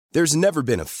There's never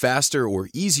been a faster or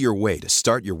easier way to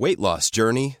start your weight loss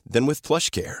journey than with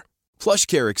PlushCare.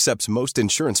 PlushCare accepts most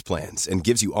insurance plans and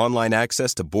gives you online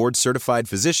access to board-certified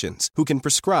physicians who can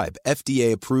prescribe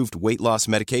FDA-approved weight loss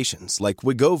medications like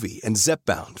Wegovy and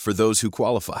Zepbound for those who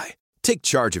qualify. Take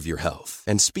charge of your health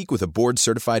and speak with a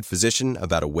board-certified physician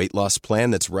about a weight loss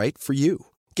plan that's right for you.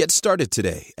 Get started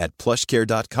today at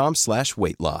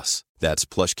plushcare.com/weight-loss. That's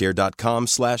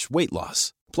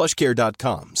plushcare.com/weight-loss.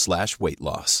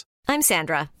 plushcare.com/weight-loss. I'm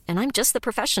Sandra, and I'm just the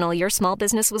professional your small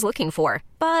business was looking for.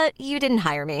 But you didn't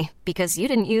hire me because you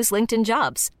didn't use LinkedIn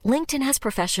Jobs. LinkedIn has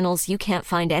professionals you can't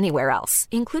find anywhere else,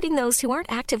 including those who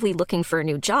aren't actively looking for a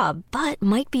new job, but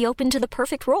might be open to the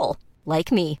perfect role,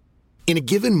 like me. In a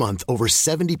given month, over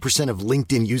 70% of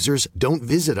LinkedIn users don't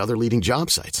visit other leading job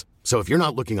sites. So if you're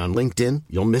not looking on LinkedIn,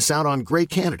 you'll miss out on great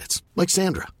candidates like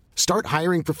Sandra. Start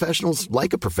hiring professionals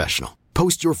like a professional.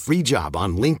 Post your free job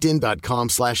on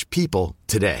linkedin.com/people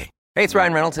today. Hey, it's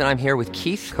Ryan Reynolds, and I'm here with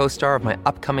Keith, co-star of my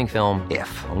upcoming film,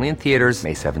 If, only in theaters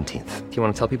May 17th. Do you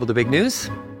want to tell people the big news?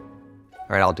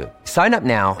 All right, I'll do it. Sign up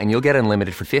now and you'll get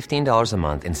unlimited for $15 a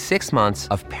month and 6 months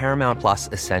of Paramount Plus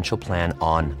Essential Plan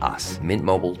on us.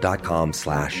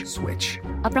 MintMobile.com/switch.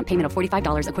 Upfront payment of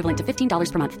 $45 equivalent to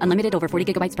 $15 per month. Unlimited over 40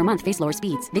 gigabytes per month. Face lower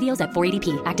speeds. Videos at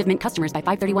 480p. Active Mint customers by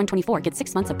 531.24 get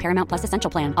 6 months of Paramount Plus Essential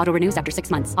Plan. Auto renews after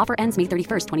 6 months. Offer ends May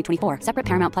 31st, 2024. Separate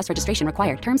Paramount Plus registration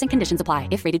required. Terms and conditions apply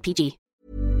if rated PG.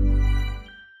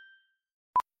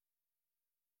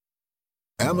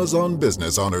 Amazon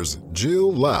Business honors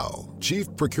Jill Lau, Chief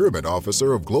Procurement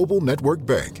Officer of Global Network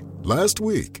Bank. Last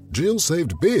week, Jill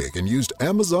saved big and used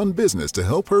Amazon Business to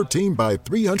help her team buy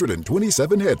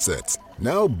 327 headsets.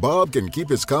 Now Bob can keep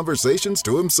his conversations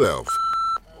to himself.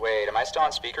 Wait, am I still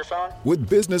on speakerphone? With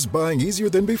business buying easier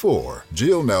than before,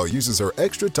 Jill now uses her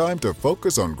extra time to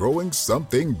focus on growing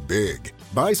something big.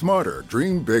 Buy smarter,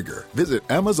 dream bigger. Visit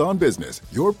Amazon Business,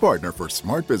 your partner for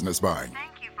smart business buying.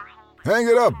 Thank you for holding. Hang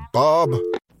it up, Bob.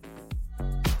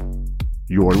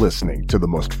 You're listening to the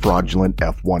most fraudulent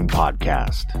F1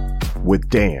 podcast with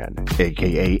Dan,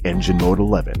 aka Engine Mode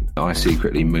 11. I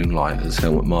secretly moonlight as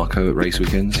Helmut Marko at race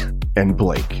weekends. And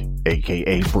Blake,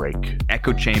 aka Break.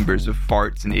 Echo chambers of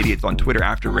farts and idiots on Twitter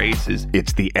after races.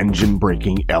 It's the Engine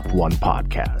Breaking F1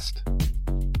 podcast.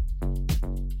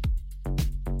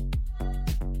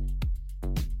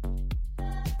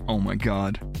 Oh my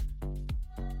God.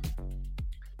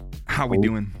 How we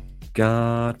doing?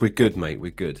 God, we're good, mate.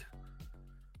 We're good.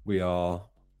 We are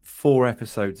 4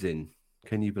 episodes in.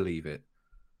 Can you believe it?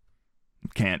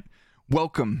 Can't.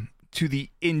 Welcome to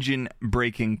the Engine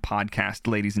Breaking Podcast,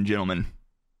 ladies and gentlemen.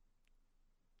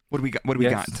 What do we got? What do we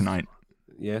got tonight?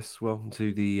 Yes, welcome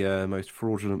to the most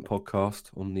fraudulent podcast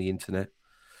on the internet.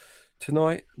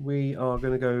 Tonight we are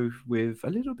going to go with a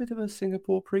little bit of a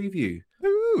Singapore preview.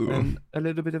 Ooh. And a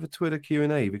little bit of a Twitter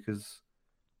Q&A because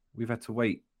we've had to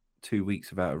wait 2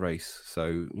 weeks without a race.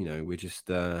 So, we're just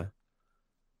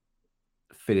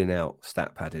filling out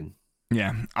stat padding.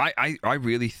 Yeah, I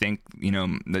really think,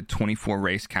 the 24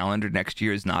 race calendar next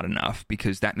year is not enough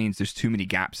because that means there's too many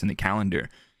gaps in the calendar.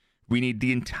 We need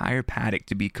the entire paddock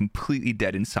to be completely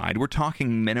dead inside. We're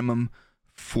talking minimum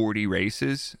 40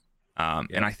 races.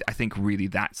 And I think really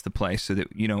that's the place so that,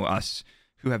 us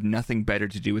who have nothing better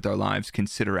to do with our lives can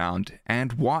sit around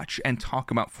and watch and talk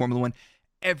about Formula One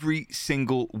every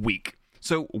single week.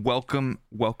 So welcome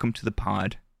to the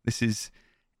pod. This is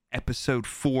episode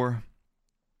 4.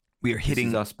 We are hitting...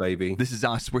 This is us, baby. This is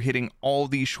us. We're hitting all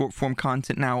these short form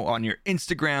content now on your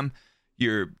Instagram,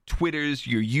 your Twitters,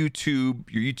 your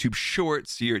YouTube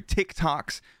Shorts, your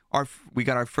TikToks. We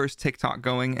got our first TikTok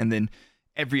going, and then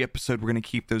every episode we're going to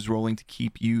keep those rolling to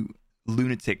keep you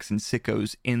lunatics and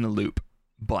sickos in the loop.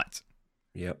 But...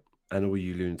 Yep. And all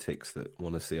you lunatics that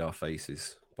want to see our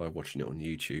faces by watching it on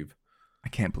YouTube. I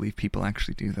can't believe people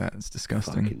actually do that. It's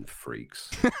disgusting. Fucking freaks.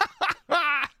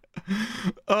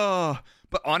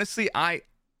 But honestly, I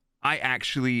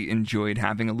actually enjoyed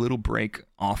having a little break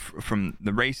off from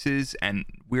the races, and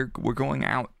we're going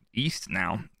out east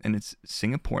now, and it's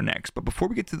Singapore next. But before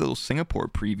we get to the little Singapore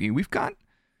preview, we've got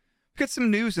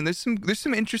some news, and there's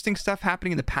some interesting stuff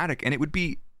happening in the paddock, and it would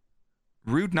be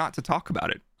rude not to talk about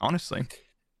it, honestly.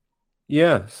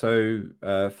 Yeah, so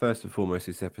first and foremost,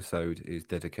 this episode is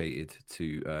dedicated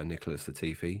to Nicholas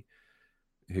Latifi,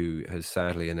 who has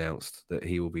sadly announced that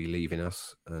he will be leaving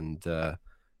us and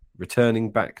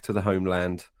returning back to the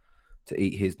homeland to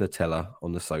eat his Nutella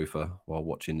on the sofa while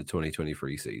watching the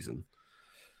 2023 season.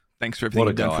 Thanks for everything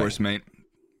you've done for us, mate.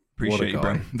 Appreciate you,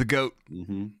 bro. The GOAT.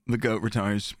 Mm-hmm. The GOAT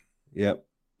retires. Yep.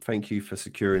 Thank you for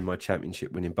securing my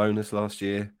championship winning bonus last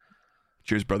year.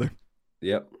 Cheers, brother.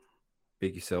 Yep.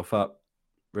 Big yourself up.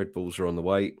 Red Bulls are on the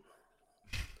way.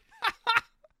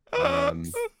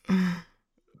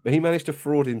 But he managed to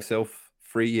fraud himself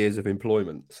 3 years of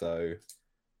employment, so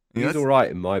he's all right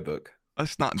in my book.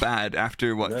 That's not bad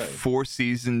after, what, 4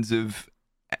 seasons of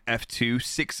F2,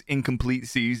 6 incomplete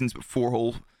seasons, but 4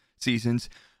 whole seasons.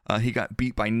 He got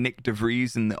beat by Nick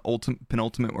DeVries in the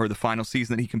penultimate or the final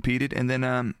season that he competed, and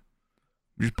then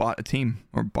just bought a team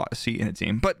or bought a seat in a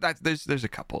team. But there's a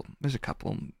couple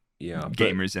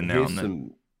gamers in there.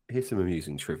 Here's some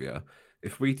amusing trivia.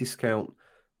 If we discount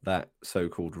that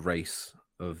so-called race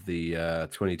of the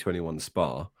 2021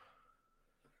 Spa,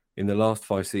 in the last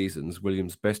 5 seasons,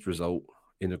 Williams' best result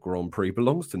in a Grand Prix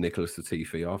belongs to Nicholas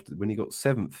Latifi when he got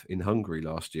 7th in Hungary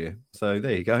last year. So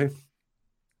there you go.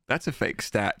 That's a fake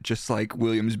stat, just like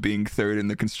Williams being 3rd in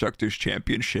the Constructors'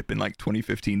 Championship in like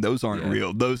 2015. Those aren't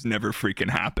real. Those never freaking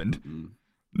happened. Mm-mm.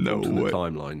 No way. The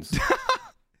timelines.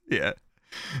 Yeah.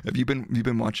 Have you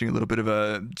been watching a little bit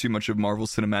of too much of Marvel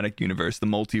Cinematic Universe, the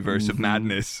multiverse of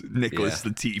madness? Nicholas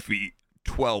Latifi,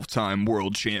 12-time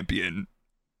world champion.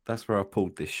 That's where I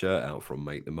pulled this shirt out from,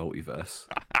 mate. The multiverse.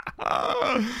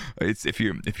 It's if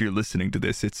you're listening to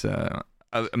this, it's a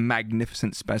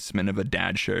magnificent specimen of a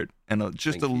dad shirt, and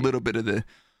just a little bit of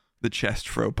the chest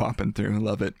fro popping through.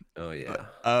 Love it. Oh yeah.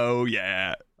 Oh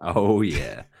yeah. Oh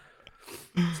yeah.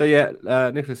 So yeah,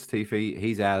 Nicholas Latifi,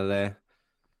 he's out of there.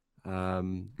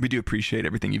 We do appreciate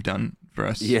everything you've done for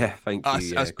us. Yeah, thank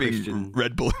you. Us being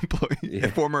Red Bull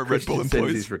employees, former Red Bull sends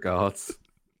employees. His regards.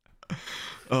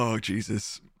 Oh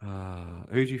Jesus.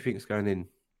 Who do you think is going in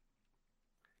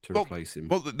to replace him?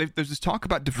 Well, there's this talk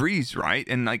about DeVries, right?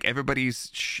 And like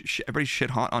everybody's shit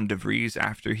hot on DeVries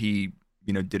after he,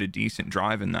 did a decent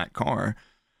drive in that car.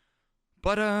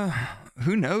 But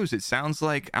who knows? It sounds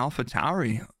like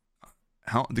AlphaTauri,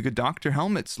 the good Dr.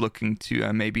 Helmet's looking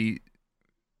to maybe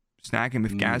snag him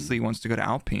if Gasly wants to go to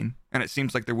Alpine. And it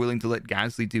seems like they're willing to let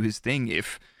Gasly do his thing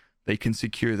if they can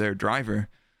secure their driver.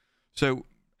 So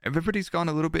everybody's gone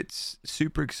a little bit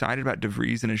super excited about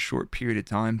DeVries in a short period of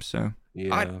time. So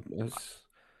yeah,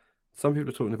 some people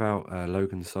are talking about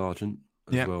Logan Sargent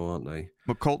as well, aren't they?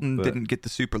 Well, Colton didn't get the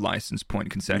super license point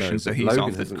concession, so he's Logan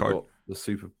off the card. Got the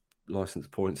super license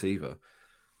points either,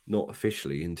 not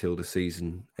officially until the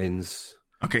season ends.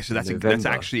 Okay, so that's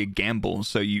actually a gamble.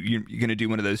 So you're going to do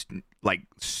one of those like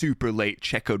super late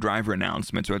Checo driver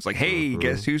announcements where it's like, hey,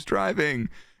 guess who's driving?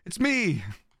 It's me.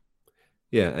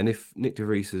 Yeah, and if Nick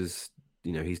DeVries has,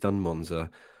 he's done Monza,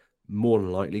 more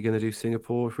than likely going to do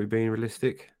Singapore if we're being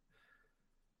realistic.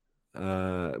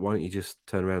 Why don't you just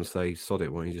turn around and say, sod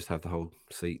it, why don't you just have the whole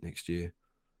seat next year?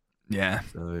 Yeah.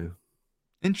 So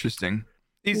interesting.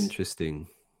 Interesting.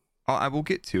 I will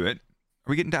get to it. Are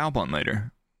we getting to Albon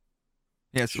later?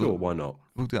 Yeah, sure, why not?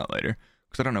 We'll do that later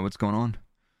because I don't know what's going on.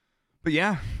 But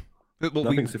yeah.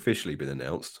 Nothing's officially been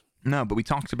announced. No, but we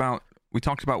talked about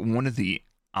one of the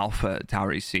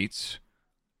AlphaTauri seats,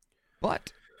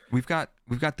 but we've got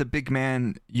the big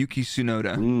man Yuki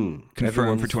Tsunoda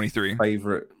confirmed for 23.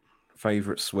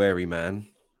 Favorite sweary man,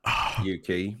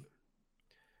 Yuki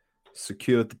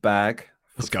secured the bag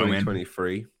for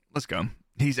 2023. Man. Let's go.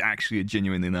 He's actually a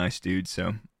genuinely nice dude.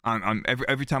 So I'm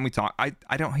every time we talk,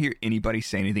 I don't hear anybody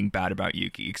say anything bad about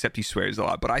Yuki except he swears a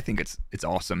lot. But I think it's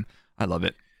awesome. I love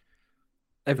it.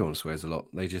 Everyone swears a lot.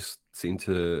 They just seem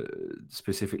to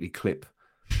specifically clip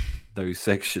those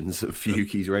sections of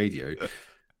Yuki's radio.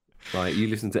 Like you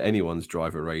listen to anyone's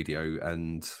driver radio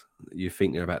and you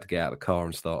think they're about to get out of the car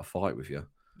and start a fight with you.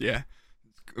 Yeah.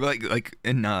 Like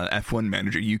in F1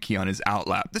 Manager, Yuki on his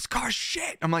outlap, this car's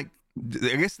shit. I'm like,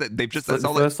 I guess that they've just... That's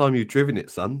the first time you've driven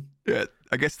it, son. Yeah,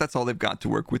 I guess that's all they've got to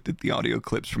work with, the audio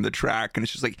clips from the track. And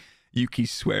it's just like Yuki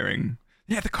swearing,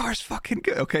 yeah, the car's fucking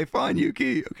good. Okay, fine,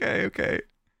 Yuki. Okay.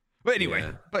 But anyway.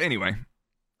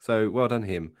 So, well done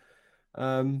him.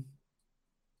 Should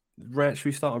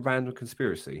we start a random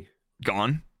conspiracy?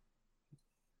 Gone.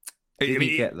 Did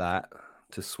he get that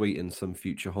to sweeten some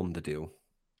future Honda deal?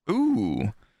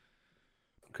 Ooh.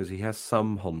 Because he has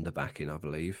some Honda backing, I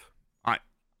believe.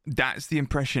 That's the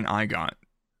impression I got.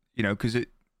 Because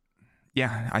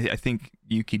I think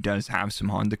Yuki does have some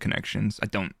Honda connections.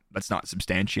 That's not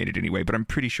substantiated anyway, but I'm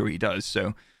pretty sure he does.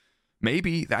 So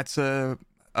maybe that's a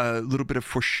little bit of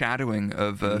foreshadowing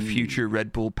of future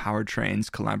Red Bull powertrains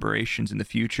collaborations in the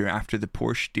future after the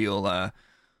Porsche deal.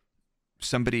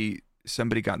 Somebody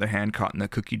got their hand caught in the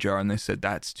cookie jar and they said,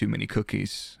 that's too many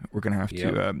cookies. We're going to have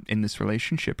to end this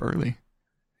relationship early.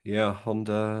 Yeah,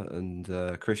 Honda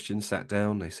and Christian sat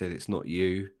down. They said, it's not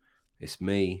you, it's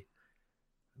me.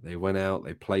 They went out,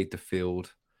 they played the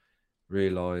field,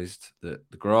 realized that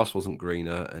the grass wasn't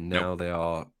greener, and now they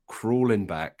are crawling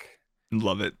back.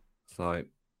 Love it. It's like,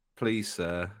 Please,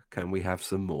 sir, can we have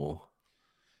some more?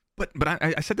 But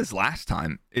I said this last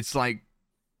time. It's like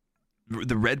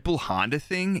the Red Bull Honda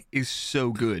thing is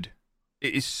so good.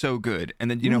 It is so good.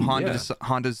 And then,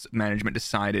 Honda's management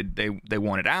decided they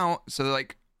want it out. So they're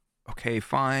like, okay,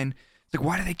 fine. It's like,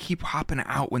 why do they keep hopping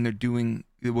out when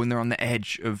they're on the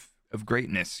edge of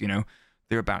greatness?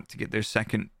 They're about to get their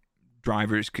second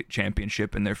drivers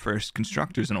championship and their first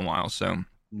constructors in a while. So,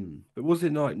 but was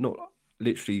it not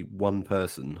literally one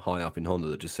person high up in Honda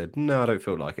that just said, no, I don't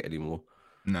feel like it anymore?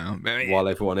 No. While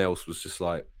everyone else was just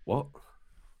like, what?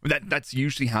 That's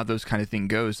usually how those kind of thing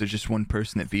goes. There's just one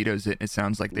person that vetoes it. It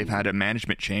sounds like they've had a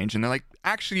management change, and they're like,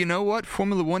 actually, you know what?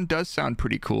 Formula One does sound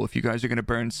pretty cool. If you guys are going to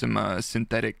burn some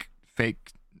synthetic,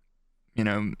 fake,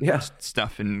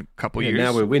 stuff in a couple years.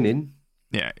 Now we're winning.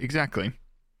 Yeah, exactly.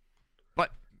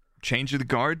 But change of the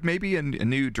guard, maybe, and a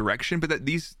new direction. But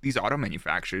these auto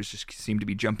manufacturers just seem to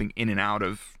be jumping in and out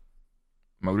of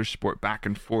motorsport, back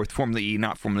and forth. Formula E,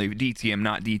 not Formula E. DTM,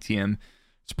 not DTM.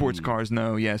 Sports cars,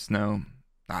 no, yes, no.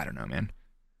 I don't know, man.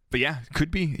 But yeah, it could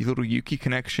be a little Yuki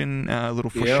connection, a little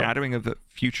foreshadowing of the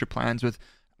future plans with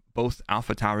both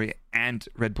AlphaTauri and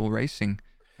Red Bull Racing.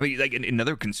 I mean, like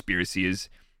another conspiracy is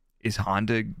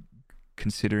Honda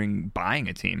considering buying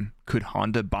a team? Could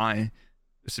Honda buy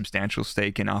a substantial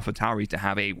stake in AlphaTauri to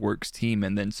have a works team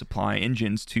and then supply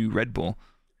engines to Red Bull?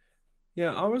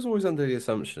 Yeah, I was always under the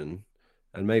assumption,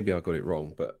 and maybe I got it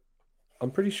wrong, but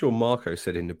I'm pretty sure Marco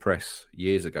said in the press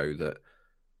years ago that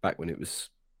back when it was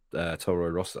Toro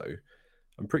Rosso,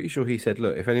 I'm pretty sure he said,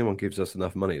 look, if anyone gives us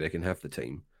enough money, they can have the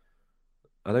team.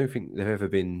 I don't think they've ever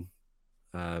been,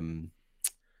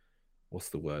 what's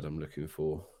the word I'm looking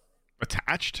for?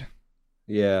 Attached?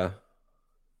 Yeah.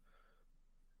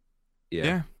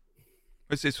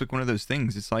 It's like one of those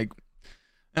things. It's like,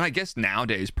 and I guess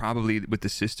nowadays, probably with the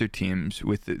sister teams,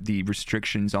 with the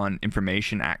restrictions on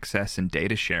information access and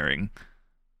data sharing,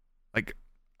 like,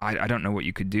 I don't know what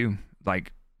you could do.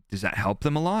 Like, does that help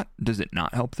them a lot? Does it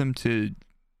not help them to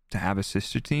have a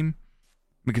sister team?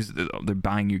 Because they're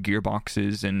buying your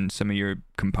gearboxes and some of your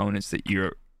components that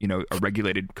are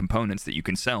regulated components that you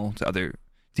can sell to other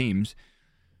teams,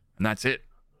 and that's it.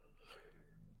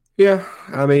 Yeah,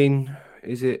 I mean,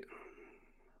 is it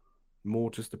more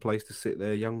just a place to sit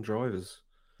there, young drivers?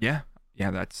 Yeah,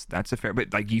 that's a fair.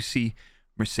 But like you see,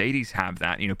 Mercedes have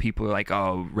that. People are like,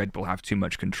 oh, Red Bull have too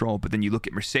much control. But then you look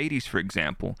at Mercedes, for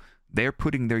example. They're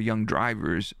putting their young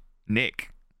drivers, Nick,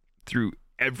 through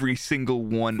every single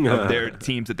one of their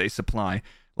teams that they supply.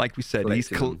 Like we said, he's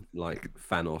like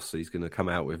Thanos. He's going to come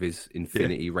out with his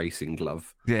Infinity Racing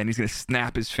glove. Yeah, and he's going to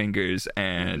snap his fingers,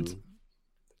 and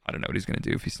I don't know what he's going to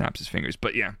do if he snaps his fingers.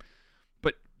 But yeah,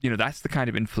 that's the kind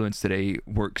of influence that a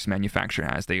works manufacturer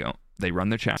has. They run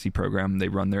their chassis program, they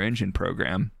run their engine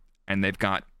program, and they've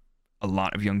got a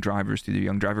lot of young drivers through their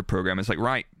young driver program. It's like,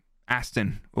 right,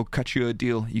 Aston, we'll cut you a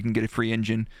deal. You can get a free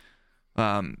engine.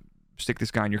 Stick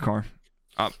this guy in your car.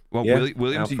 Williams,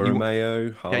 Alfa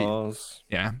Romeo, Haas,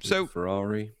 so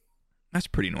Ferrari. That's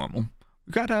pretty normal.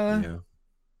 We got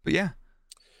but yeah.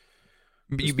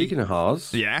 Speaking of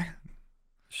Haas,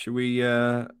 should we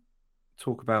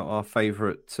talk about our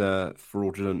favourite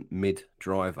fraudulent mid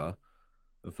driver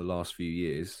of the last few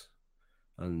years?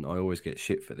 And I always get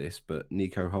shit for this, but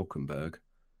Nico Hülkenberg.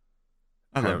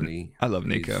 I love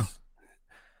Nico.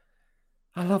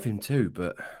 I love him too,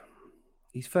 but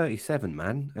he's 37,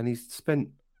 man, and he's spent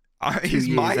he's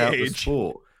 2 my years out of the age.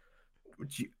 sport.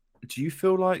 Do you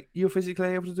feel like you're physically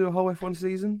able to do a whole F1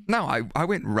 season? No, I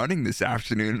went running this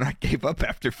afternoon and I gave up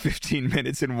after 15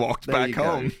 minutes and walked back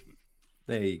home.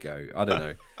 There you go. I don't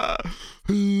know.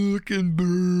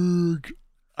 Hülkenberg.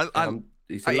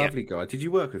 He's a lovely guy. Did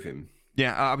you work with him?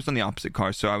 Yeah, I was on the opposite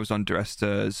car, so I was on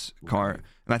Duresta's car,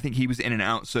 and I think he was in and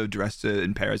out, so Duresta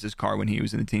and Perez's car when he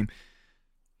was in the team.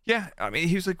 Yeah, I mean,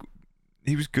 he was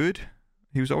good.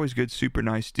 He was always good, super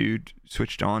nice dude,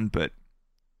 switched on, but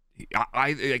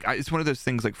it's one of those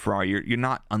things like Ferrari, you're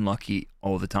not unlucky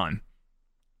all the time.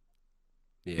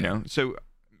 Yeah. So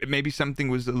maybe something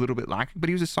was a little bit lacking, but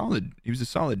he was a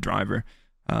solid driver.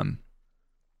 I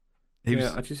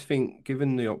just think,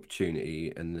 given the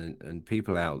opportunity and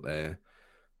people out there,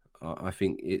 I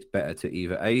think it's better to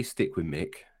either stick with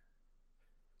Mick,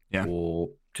 or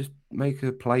just make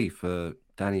a play for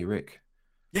Danny Rick.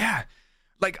 Yeah,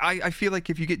 like I feel like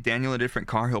if you get Daniel a different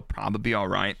car, he'll probably be all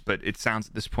right. But it sounds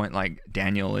at this point like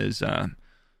Daniel is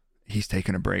he's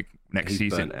taking a break next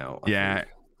season. Burnt out,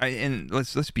 and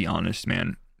let's be honest,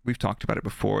 man. We've talked about it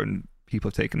before, and people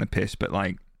have taken the piss, but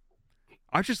like,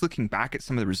 I was just looking back at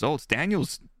some of the results.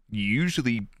 Daniel's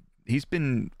he's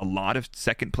been a lot of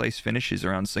second place finishes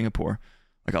around Singapore,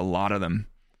 like a lot of them.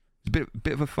 He's a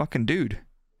bit of a fucking dude.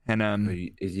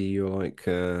 And is he your like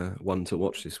one to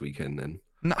watch this weekend then?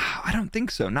 No, I don't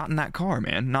think so. Not in that car,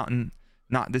 man.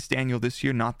 Not this Daniel this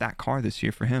year. Not that car this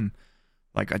year for him.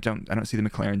 Like I don't see the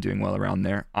McLaren doing well around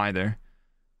there either.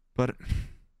 But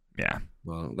yeah.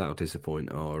 Well, that'll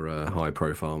disappoint our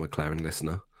high-profile McLaren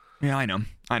listener. Yeah, I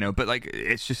know. But like,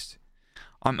 it's just,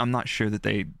 I'm not sure that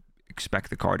they expect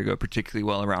the car to go particularly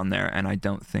well around there, and I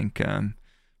don't think the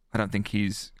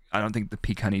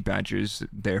Peak Honey Badger's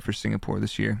there for Singapore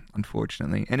this year,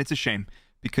 unfortunately, and it's a shame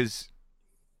because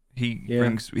he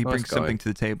brings something to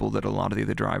the table that a lot of the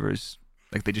other drivers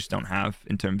like they just don't have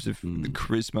in terms of the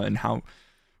charisma and how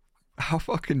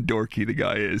fucking dorky the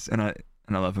guy is, and I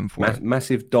love him for it.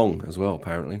 Massive dong as well,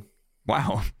 apparently.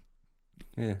 Wow.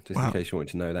 Yeah, just in case you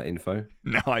wanted to know that info.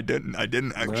 No, I didn't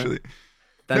actually.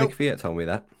 No. Danny Kvyat told me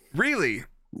that. Really?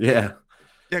 Yeah.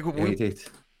 Yeah, he did.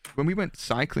 When we went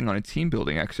cycling on a team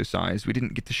building exercise, we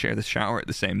didn't get to share the shower at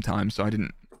the same time, so I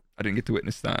didn't get to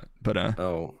witness that. But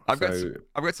I've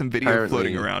got some video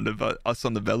floating around of us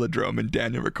on the velodrome and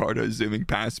Daniel Ricciardo zooming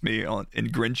past me in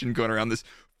Grinchen going around this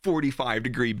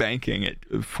 45-degree banking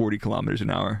at 40 kilometers an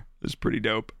hour. It was pretty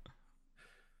dope.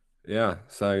 Yeah,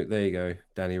 so there you go,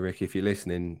 Danny Rick. If you're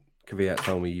listening, Kvyat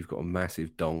told me you've got a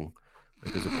massive dong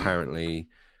because apparently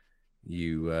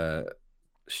you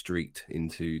streaked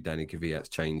into Danny Kvyat's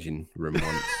changing room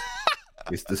once.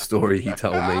 It's the story he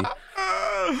told me.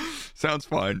 Sounds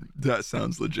fine. That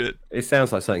sounds legit. It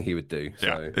sounds like something he would do. So.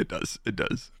 Yeah, it does. It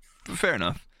does. But fair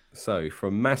enough. So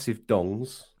from massive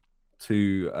dongs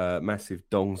to massive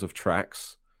dongs of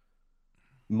tracks,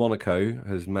 Monaco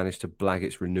has managed to blag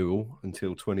its renewal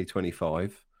until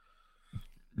 2025.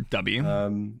 W.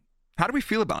 How do we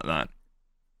feel about that?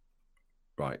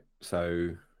 Right.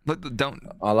 So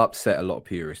I'll upset a lot of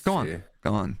purists here.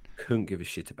 Go on. Couldn't give a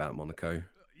shit about Monaco.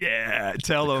 Yeah,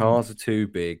 tell them. The cars are too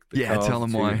big. The cars tell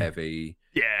them are too why. heavy.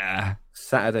 Yeah.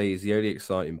 Saturday is the only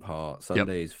exciting part.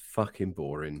 Sunday is fucking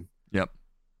boring. Yep.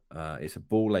 It's a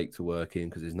ball lake to work in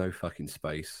because there's no fucking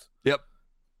space. Yep.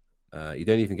 You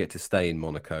don't even get to stay in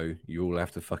Monaco. You all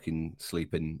have to fucking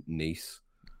sleep in Nice.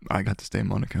 I got to stay in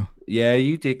Monaco. Yeah,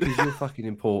 you did because you're fucking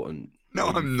important. No,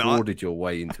 I'm not. You forwarded your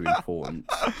way into importance.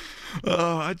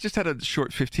 I just had a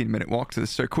short 15-minute walk to the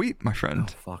circuit, my friend.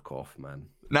 Oh, fuck off, man.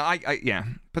 No, yeah,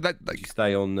 but that. Did you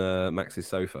stay on Max's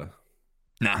sofa?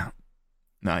 Nah,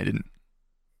 no, I didn't.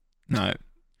 No,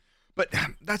 but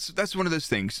that's one of those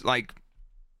things. Like,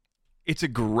 it's a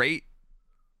great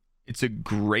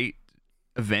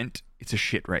event. It's a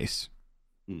shit race.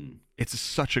 It's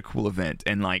such a cool event,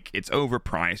 and like it's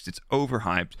overpriced, it's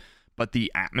overhyped, but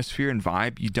the atmosphere and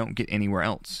vibe you don't get anywhere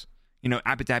else. You know,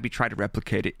 Abu Dhabi tried to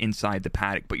replicate it inside the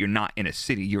paddock, but you're not in a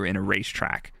city, you're in a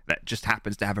racetrack that just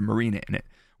happens to have a marina in it.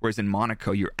 Whereas in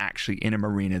Monaco, you're actually in a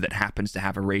marina that happens to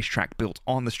have a racetrack built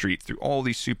on the street through all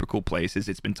these super cool places.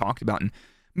 It's been talked about in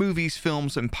movies,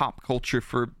 films, and pop culture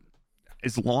for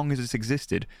as long as it's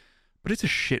existed, but it's a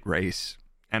shit race.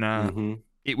 And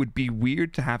it would be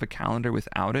weird to have a calendar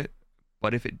without it,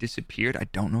 but if it disappeared, I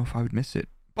don't know if I would miss it.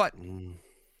 But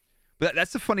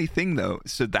that's the funny thing, though.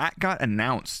 So that got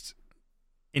announced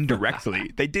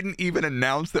indirectly. They didn't even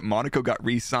announce that Monaco got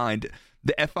re-signed.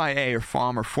 The FIA or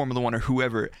FOM or Formula One or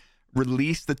whoever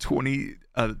released the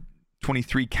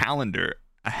 2023 calendar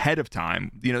ahead of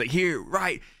time. You know, like,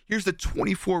 here's the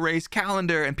 24 race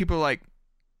calendar, and people are like,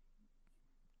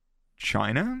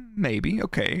 China, maybe,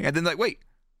 okay, and then like, wait.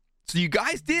 So you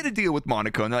guys did a deal with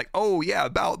Monaco, and they're like, oh yeah,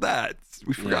 about that.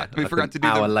 We forgot to do.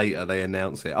 An hour later, they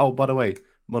announce it. Oh, by the way,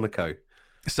 Monaco.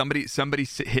 Somebody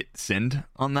hit send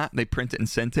on that. They print it and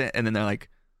sent it, and then they're like,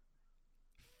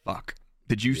 "Fuck!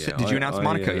 Did you announce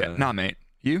Monaco yet? Nah, mate.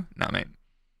 You? Nah, mate."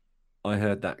 I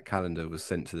heard that calendar was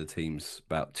sent to the teams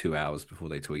about 2 hours before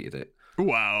they tweeted it.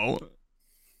 Wow.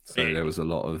 So there was a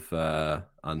lot of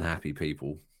unhappy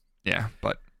people. Yeah,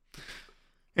 but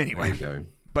anyway. There you go.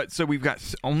 But so we've got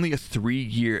only a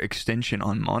 3-year extension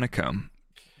on Monaco.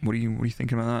 What are you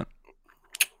thinking about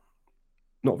that?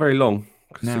 Not very long,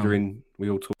 considering we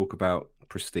all talk about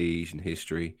prestige and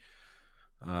history.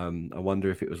 I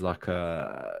wonder if it was like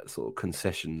a sort of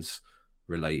concessions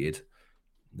related.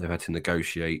 They've had to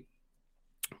negotiate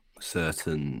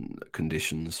certain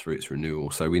conditions for its renewal.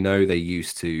 So we know they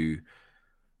used to,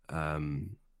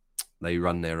 they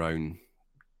run their own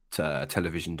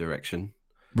television direction.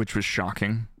 Which was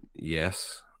shocking.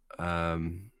 Yes.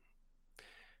 Well,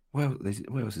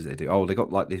 what else does they do? Oh, they got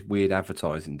like these weird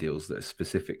advertising deals that are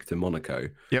specific to Monaco.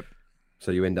 Yep.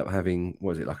 So you end up having,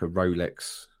 what is it, like a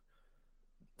Rolex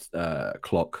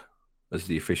clock as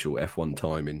the official F1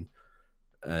 timing.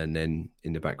 And then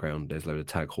in the background, there's a load of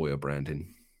Tag Heuer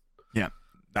branding. Yeah.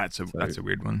 That's a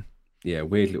weird one. Yeah,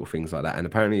 weird little things like that. And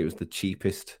apparently it was the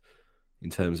cheapest in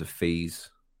terms of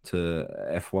fees to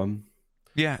F1.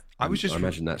 Yeah, I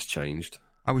imagine that's changed.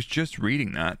 I was just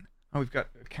reading that. Oh, we've got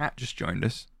a cat just joined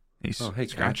us. He's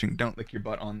scratching. Cat. Don't lick your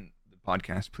butt on the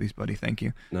podcast, please, buddy. Thank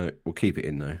you. No, we'll keep it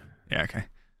in though. Yeah, okay.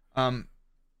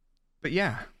 But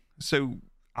yeah, so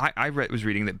I was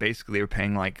reading that basically they were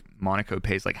paying like Monaco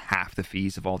pays like half the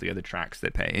fees of all the other tracks they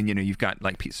pay, and you've got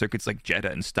like circuits like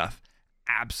Jeddah and stuff,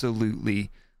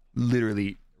 absolutely,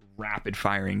 literally rapid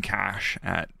firing cash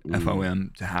at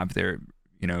FOM to have their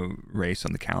race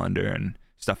on the calendar and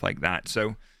stuff like that.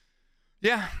 So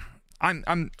yeah,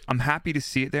 I'm happy to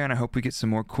see it there, and I hope we get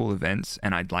some more cool events.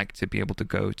 And I'd like to be able to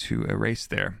go to a race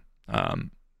there.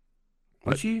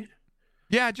 Would you?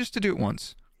 Yeah, just to do it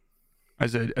once.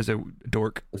 As a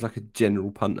dork. As like a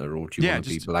general punter, or do you want to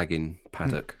be blagging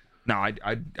paddock? No,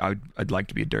 I'd like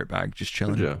to be a dirtbag, just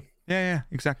chilling. Yeah,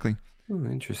 exactly. Oh,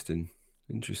 interesting.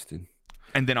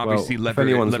 And then obviously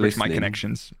leverage my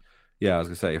connections. Yeah, I was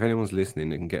gonna say, if anyone's listening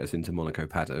that can get us into Monaco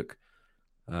paddock,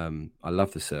 I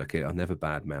love the circuit. I've never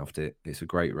bad-mouthed it. It's a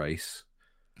great race.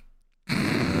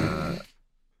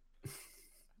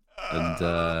 And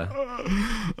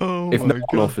if no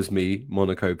one offers me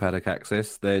Monaco paddock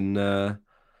access, then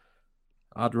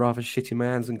I'd rather shit in my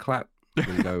hands and clap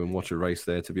than go and watch a race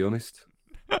there, to be honest.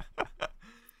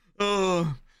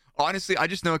 Honestly, I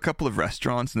just know a couple of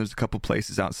restaurants, and there's a couple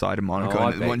places outside of Monaco,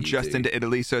 and one just into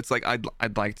Italy. So it's like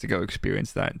I'd like to go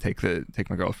experience that and take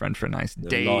my girlfriend for a nice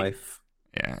day. Life.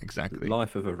 Yeah, exactly.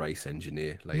 Life of a race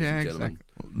engineer, ladies and gentlemen.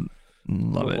 Exactly.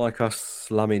 Love Not it. like us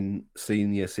slumming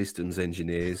senior systems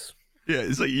engineers. Yeah,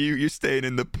 it's like you're staying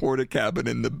in the porta cabin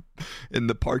in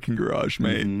the parking garage,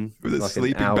 mate, with a like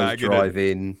sleeping an bag. Drive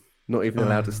in, not even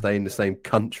allowed to stay in the same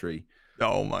country.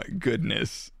 Oh my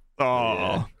goodness! Oh,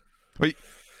 yeah. Wait.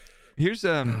 Here's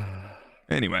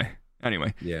Anyway.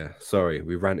 Yeah, sorry,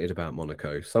 we ranted about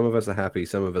Monaco. Some of us are happy,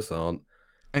 some of us aren't,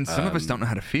 and some of us don't know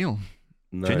how to feel.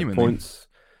 No, genuinely.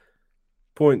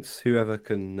 Points. Whoever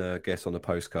can guess on a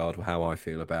postcard how I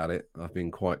feel about it. I've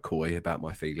been quite coy about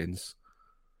my feelings.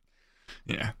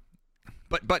 Yeah,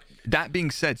 but that being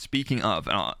said, speaking of,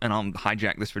 and I'll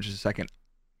hijack this for just a second.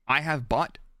 I have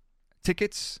bought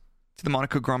tickets to the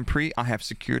Monaco Grand Prix. I have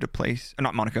secured a place.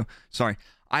 Not Monaco. Sorry,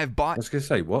 I have bought. I was going to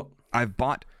say what? I've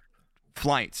bought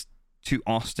flights to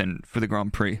Austin for the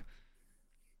Grand Prix.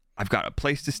 I've got a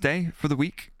place to stay for the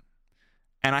week,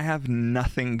 and I have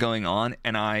nothing going on,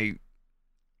 and I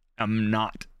am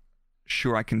not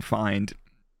sure I can find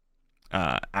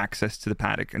access to the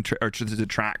paddock or to the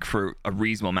track for a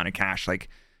reasonable amount of cash. Like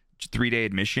 3-day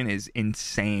admission is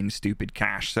insane, stupid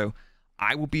cash. So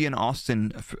I will be in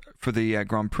Austin for the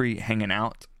Grand Prix hanging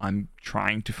out. I'm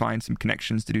trying to find some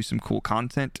connections to do some cool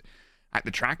content at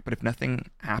the track, but if nothing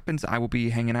happens, I will be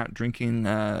hanging out drinking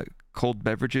cold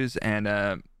beverages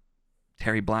and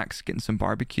Terry Black's getting some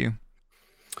barbecue.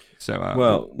 So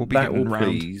we'll be that will around.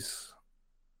 Please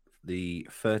the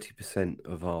 30%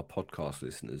 of our podcast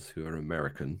listeners who are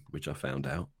American, which I found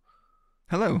out.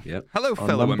 Hello. Yep. Hello,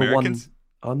 fellow Americans.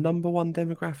 Our number one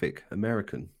demographic,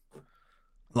 American.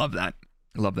 Love that.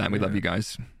 Love that. We love you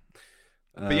guys.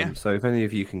 But yeah. So if any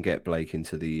of you can get Blake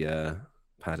into the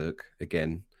paddock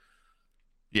again.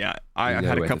 Yeah, I've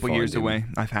had a couple years away.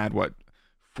 I've had,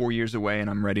 4 years away, and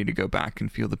I'm ready to go back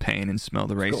and feel the pain and smell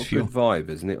the race fuel. It's got a good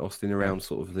vibe, isn't it? Austin around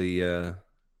sort of the,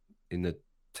 in the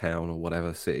town or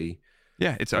whatever city.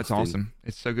 Yeah, it's awesome.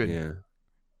 It's so good. Yeah.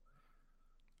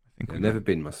 I think I've never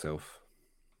been myself.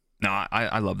 No,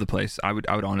 I love the place. I would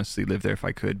honestly live there if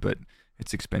I could, but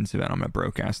it's expensive, and I'm a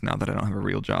broke ass now that I don't have a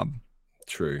real job.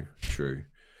 True.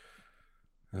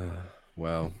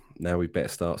 Well, now we better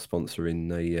start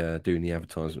sponsoring doing the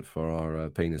advertisement for our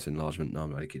penis enlargement. No,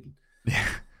 I'm only kidding. Yeah.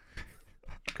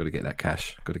 Got to get that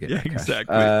cash.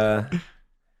 Exactly.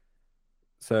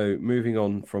 So moving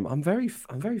on from, I'm very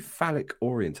phallic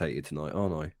orientated tonight,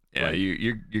 aren't I? Yeah, like,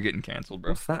 you're getting cancelled,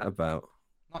 bro. What's that about?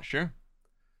 Not sure.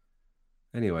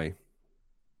 Anyway,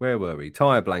 where were we?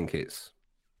 Tire blankets.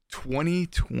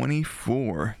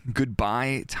 2024.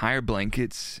 Goodbye, tire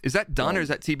blankets. Is that done or is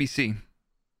that TBC?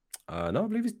 No, I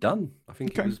believe it's done. I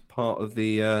think it was part of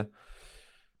the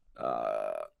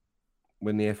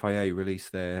when the FIA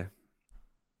released their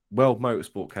World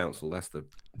Motorsport Council. That's the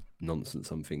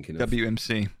nonsense I'm thinking of.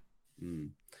 WMC.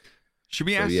 Should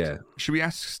we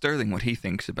ask Sterling what he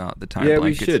thinks about the tire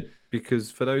blankets? Yeah, we should, because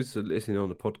for those that are listening on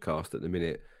the podcast at the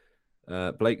minute,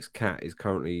 Blake's cat is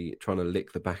currently trying to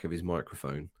lick the back of his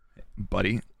microphone.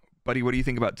 Buddy, what do you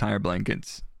think about tire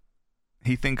blankets?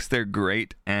 He thinks they're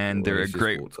great, and they're a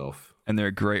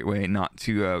great way not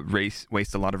to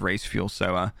waste a lot of race fuel.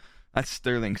 So That's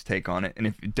Sterling's take on it. And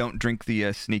if you don't drink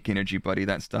the Sneak Energy, buddy,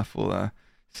 that stuff will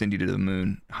send you to the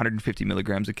moon. 150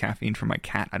 milligrams of caffeine for my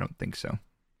cat? I don't think so.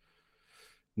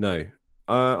 No.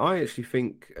 I actually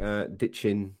think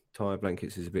ditching tyre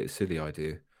blankets is a bit of a silly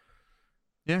idea.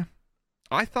 Yeah.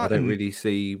 I don't really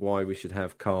see why we should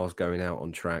have cars going out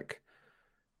on track,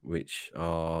 which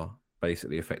are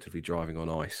basically effectively driving on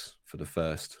ice for the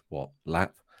first,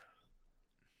 lap?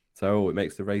 So it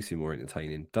makes the racing more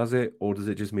entertaining. Does it? Or does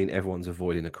it just mean everyone's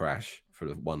avoiding a crash for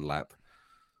the one lap?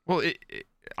 Well,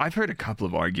 I've heard a couple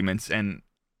of arguments, and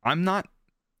I'm not...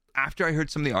 After I heard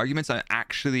some of the arguments, I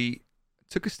actually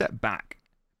took a step back,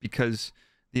 because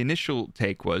the initial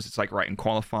take was, it's like, right, in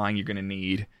qualifying, you're going to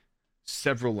need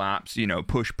several laps,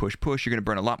 push. You're going to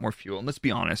burn a lot more fuel. And let's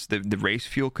be honest, the race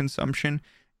fuel consumption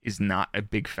is not a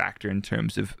big factor in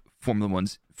terms of Formula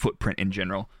One's footprint in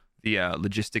general. The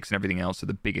logistics and everything else are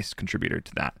the biggest contributor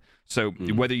to that. So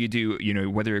whether you do,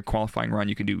 whether a qualifying run,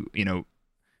 you can do,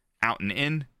 out and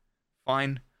in,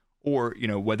 fine. Or,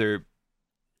 whether,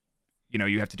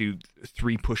 you have to do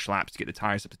 3 push laps to get the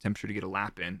tires up to temperature to get a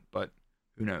lap in. But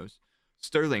who knows?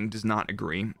 Sterling does not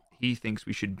agree. He thinks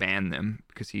we should ban them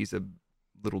because he's a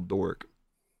little dork.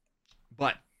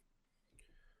 But,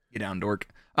 get down, dork.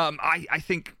 I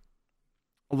think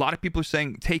a lot of people are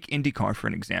saying, take IndyCar for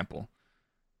an example.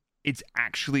 It's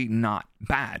actually not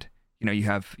bad.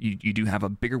 You do have a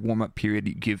bigger warm-up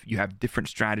period. You have different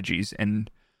strategies. And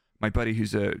my buddy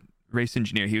who's a race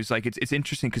engineer, he was like, it's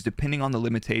interesting because depending on the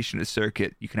limitation of the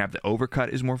circuit, you can have the overcut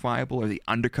is more viable or the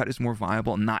undercut is more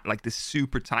viable, and not like this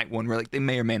super tight one where like they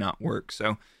may or may not work.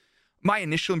 So my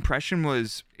initial impression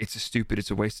was it's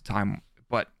a waste of time,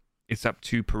 but it's up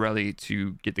to Pirelli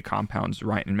to get the compounds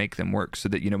right and make them work so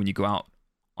that, when you go out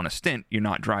on a stint, you're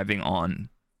not driving on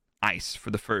ice for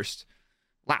the first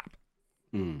lap.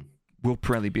 Will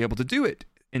Pirelli be able to do it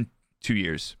in 2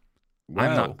 years?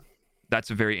 Wow.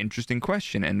 That's a very interesting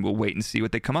question, and we'll wait and see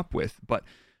what they come up with. But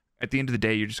at the end of the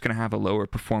day, you're just going to have a lower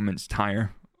performance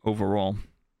tire overall,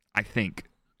 I think.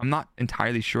 I'm not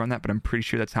entirely sure on that, but I'm pretty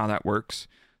sure that's how that works.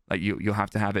 Like you'll have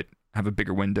to have a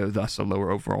bigger window, thus a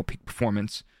lower overall peak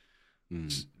performance.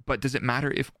 But does it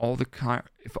matter if all the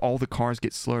cars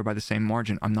get slower by the same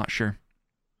margin? I'm not sure.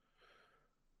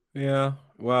 Yeah.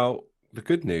 Well, the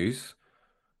good news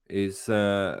is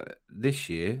this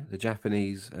year, the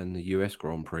Japanese and the US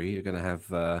Grand Prix are going to have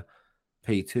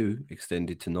P2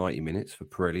 extended to 90 minutes for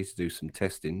Pirelli to do some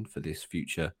testing for this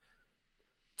future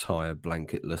tyre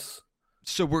blanketless.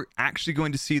 So we're actually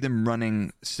going to see them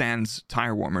running sans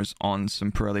tire warmers on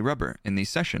some Pirelli rubber in these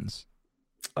sessions.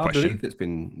 I believe it's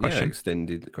been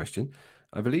extended.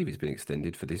 I believe it's been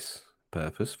extended for this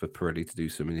purpose for Pirelli to do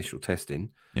some initial testing.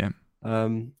 Yeah.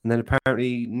 And then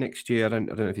apparently next year, I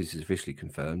don't know if this is officially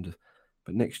confirmed,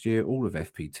 but next year all of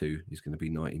FP2 is going to be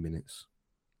 90 minutes.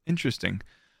 Interesting.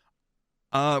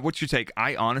 What's your take?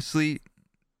 I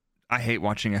hate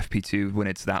watching FP2 when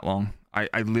it's that long.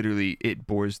 I literally, it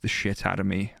bores the shit out of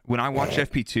me. When I watch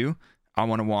FP2, I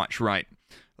want to watch, right,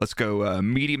 let's go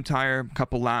medium tire,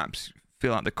 couple laps,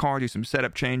 fill out the car, do some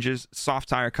setup changes, soft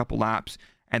tire, couple laps,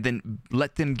 and then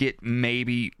let them get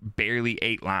maybe barely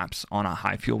 8 laps on a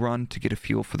high fuel run to get a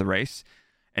feel for the race.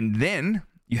 And then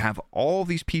you have all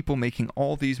these people making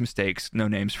all these mistakes, no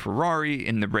names Ferrari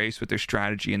in the race with their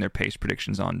strategy and their pace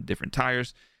predictions on different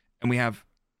tires. And we have,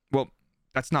 well,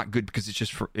 that's not good because it's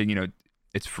just,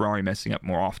 it's Ferrari messing up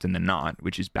more often than not,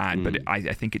 which is bad. But I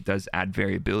think it does add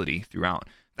variability throughout.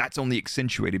 That's only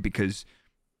accentuated because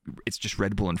it's just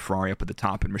Red Bull and Ferrari up at the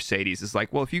top, and Mercedes is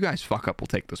like, well, if you guys fuck up, we'll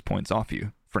take those points off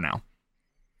you for now.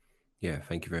 Yeah,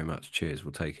 thank you very much. Cheers,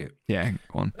 we'll take it. Yeah,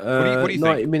 go on. What do you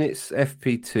 90 think? minutes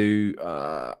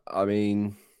FP2. I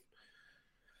mean,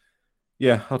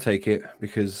 yeah, I'll take it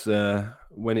because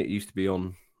when it used to be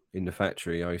on in the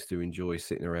factory, I used to enjoy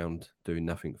sitting around doing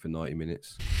nothing for 90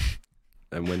 minutes.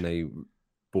 And when they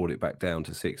brought it back down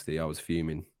to 60, I was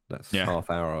fuming. That's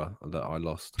half hour that I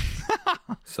lost.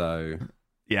 So...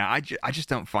 Yeah, I just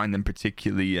don't find them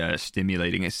particularly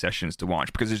stimulating as sessions to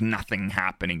watch because there's nothing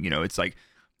happening. It's like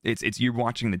it's you're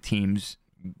watching the teams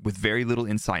with very little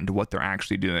insight into what they're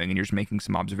actually doing, and you're just making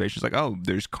some observations like, oh,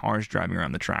 there's cars driving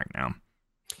around the track now.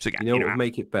 So what would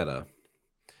make it better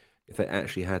if they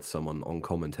actually had someone on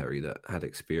commentary that had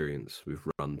experience with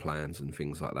run plans and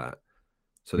things like that,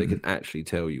 so they could actually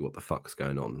tell you what the fuck's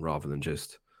going on rather than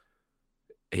just.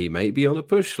 He may be on a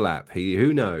push lap.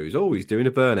 Who knows? Oh, he's doing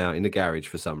a burnout in the garage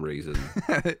for some reason.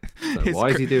 So why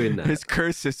is he doing that? His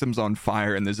curse system's on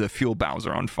fire, and there's a fuel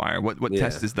bowser on fire. What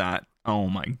test is that? Oh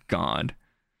my god.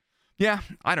 Yeah,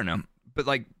 I don't know, but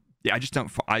I just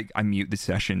don't. I mute the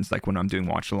sessions like when I'm doing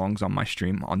watch-alongs on my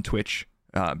stream on Twitch.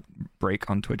 Break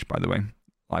on Twitch, by the way.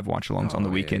 Live watch-alongs on the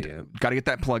weekend. Yeah. Got to get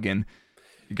that plug in.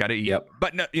 You got to eat. Yep.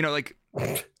 But no, like,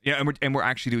 yeah, and we're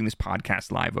actually doing this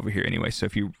podcast live over here anyway. So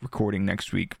if you're recording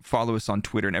next week, follow us on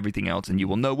Twitter and everything else, and you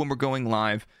will know when we're going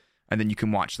live. And then you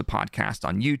can watch the podcast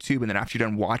on YouTube. And then after you're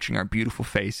done watching our beautiful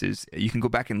faces, you can go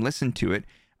back and listen to it.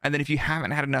 And then if you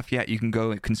haven't had enough yet, you can go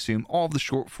and consume all of the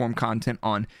short form content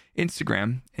on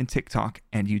Instagram and TikTok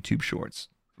and YouTube Shorts.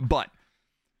 But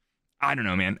I don't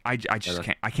know, man. I just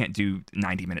can't. I can't do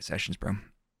 90-minute sessions, bro.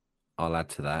 I'll add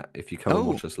to that. If you come and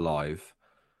watch us live,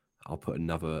 I'll put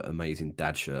another amazing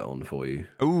dad shirt on for you.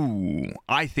 Ooh,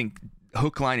 I think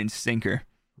hook, line, and sinker.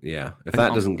 Yeah. If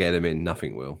that doesn't get him in,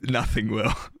 nothing will. Nothing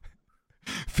will.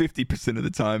 50% of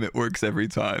the time, it works every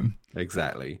time.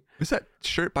 Exactly. Is that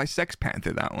shirt by Sex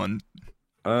Panther, that one?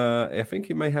 I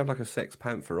think it may have like a Sex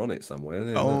Panther on it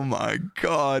somewhere. Oh my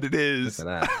God, it is. Look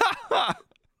at that.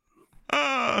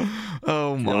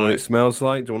 Oh my. Do you know what it smells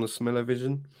like? Do you want to smell a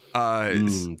vision?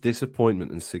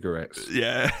 Disappointment and cigarettes.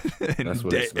 Yeah. That's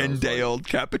what it smells and day old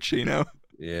cappuccino.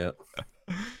 Yeah.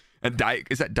 And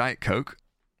is that Diet Coke?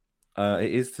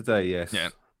 It is today, yes.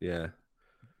 Yeah.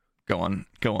 Go on.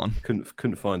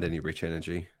 Couldn't find any rich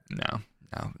energy.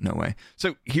 No way.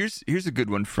 So here's a good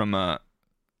one from I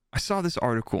saw this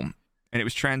article, and it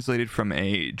was translated from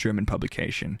a German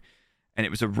publication, and it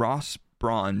was a Ross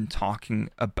Braun talking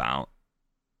about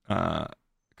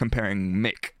comparing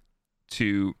Mick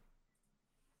to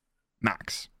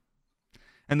Max.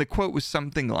 And the quote was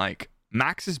something like,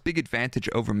 Max's big advantage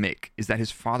over Mick is that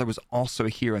his father was also a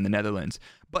hero in the Netherlands,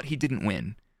 but he didn't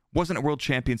win. Wasn't a world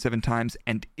champion 7 times,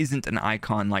 and isn't an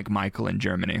icon like Michael in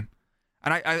Germany.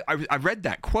 And I read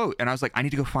that quote, and I was like, I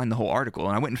need to go find the whole article.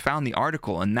 And I went and found the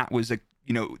article, and that was it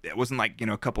wasn't like,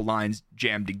 a couple lines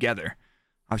jammed together.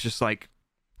 I was just like,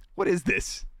 what is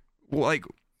this? Well, like,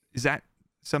 is that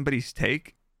somebody's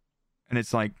take? And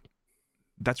it's like,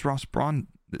 that's Ross Braun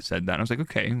that said that. And I was like,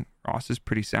 okay, Ross is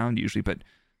pretty sound usually, but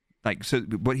like, so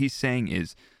what he's saying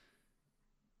is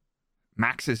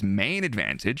Max's main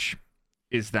advantage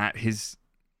is that his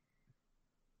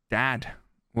dad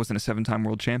wasn't a 7-time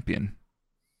world champion.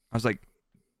 I was like,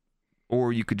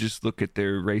 or you could just look at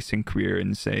their racing career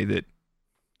and say that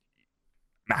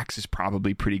Max is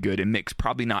probably pretty good and Mick's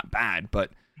probably not bad,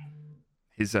 but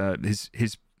his let's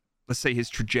say his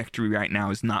trajectory right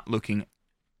now is not looking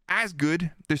as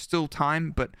good. There's still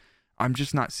time, but I'm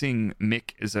just not seeing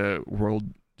Mick as a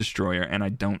world destroyer, and I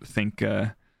don't think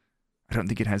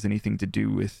it has anything to do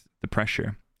with the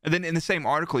pressure. And then in the same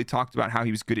article, he talked about how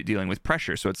he was good at dealing with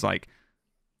pressure. So it's like,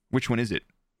 which one is it?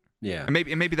 Yeah. And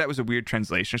maybe that was a weird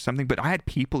translation or something, but I had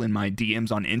people in my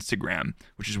DMs on Instagram,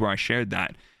 which is where I shared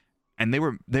that, and they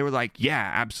were like,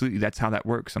 yeah, absolutely, that's how that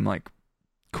works. I'm like,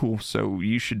 cool. So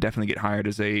you should definitely get hired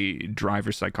as a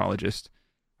driver psychologist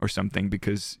or something,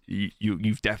 because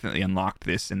you've definitely unlocked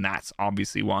this, and that's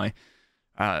obviously why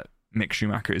Mick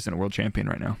Schumacher isn't a world champion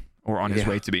right now, or on his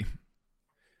way to be.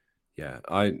 Yeah,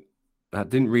 I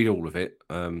didn't read all of it.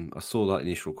 I saw that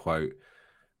initial quote,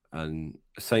 and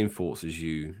same thoughts as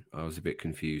you. I was a bit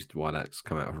confused why that's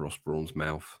come out of Ross Braun's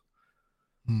mouth.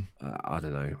 I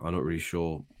don't know. I'm not really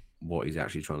sure what he's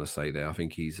actually trying to say there. I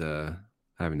think he's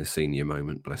having a senior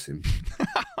moment, bless him.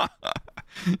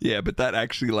 Yeah, but that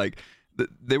actually, like,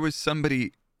 there was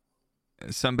somebody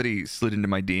slid into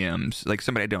my DMs, like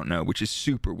somebody I don't know, which is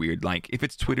super weird. Like, if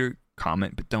it's Twitter,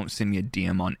 comment, but don't send me a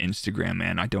DM on Instagram,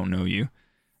 man. I don't know you.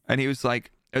 And he was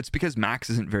like, it's because Max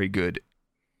isn't very good.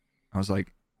 I was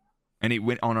like, and he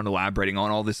went on and elaborating on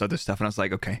all this other stuff, and I was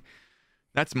like, okay,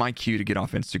 that's my cue to get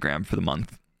off Instagram for the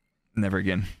month. Never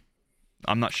again.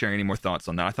 I'm not sharing any more thoughts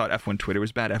on that. I thought F1 Twitter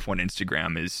was bad. F1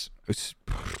 Instagram is...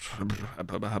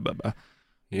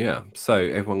 Yeah, so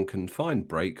everyone can find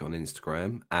Break on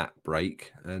Instagram,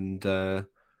 @Break, and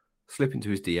slip into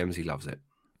his DMs. He loves it.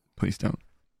 Please don't.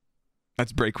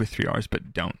 That's Break with 3 R's,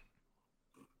 but don't.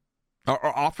 Or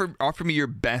offer me your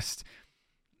best...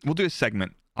 We'll do a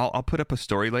segment. I'll put up a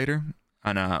story later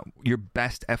on your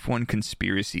best F1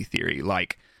 conspiracy theory.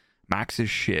 Like, Max is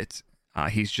shit.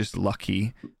 He's just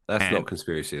lucky. That's not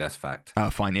conspiracy. That's fact.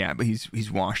 Fine, yeah, but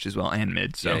he's washed as well and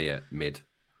mid. So yeah, mid.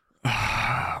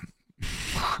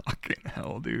 Fucking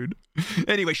hell, dude.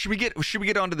 Anyway, should we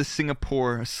get onto the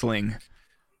Singapore sling?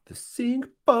 The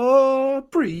Singapore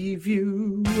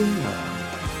preview.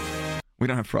 We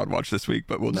don't have Fraud Watch this week,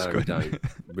 but we'll just go ahead.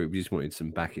 We just wanted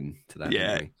some backing to that.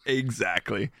 Yeah,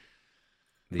 exactly.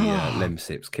 The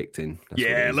Lemsips kicked in.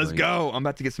 That's let's go. I'm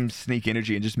about to get some sneak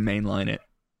energy and just mainline it.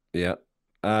 Yeah.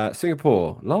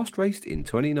 Singapore, last raced in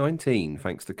 2019,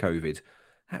 thanks to COVID.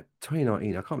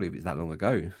 2019, I can't believe it's that long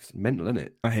ago. It's mental, isn't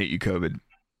it? I hate you, COVID.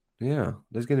 Yeah.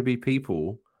 There's going to be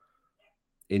people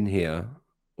in here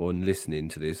or listening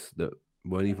to this that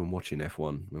weren't even watching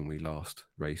F1 when we last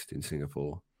raced in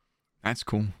Singapore. That's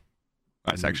cool.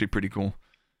 That's actually pretty cool.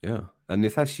 Yeah. And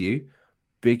if that's you,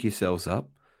 big yourselves up.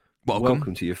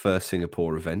 Welcome to your first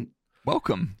Singapore event.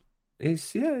 Welcome.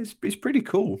 It's pretty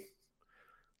cool.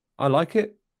 I like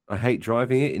it. I hate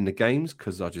driving it in the games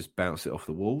because I just bounce it off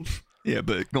the walls. Yeah,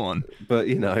 but go on. But,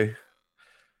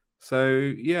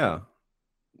 so, yeah.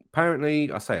 Apparently,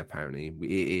 it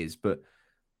is, but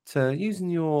using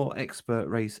your expert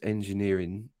race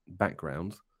engineering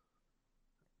background,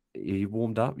 are you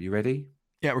warmed up? You ready?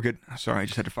 Yeah, we're good. Sorry, I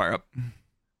just had to fire up.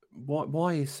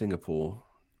 Why is Singapore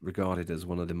regarded as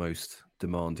one of the most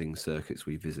demanding circuits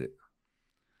we visit?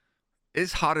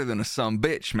 It's hotter than a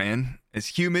sumbitch, man.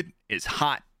 It's humid. It's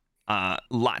hot.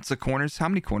 Lots of corners. How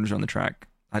many corners are on the track?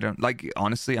 I don't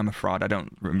honestly, I'm a fraud. I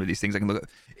don't remember these things. I can look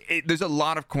at there's a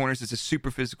lot of corners. It's a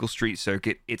super physical street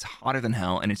circuit. It's hotter than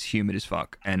hell and it's humid as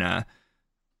fuck. And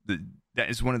that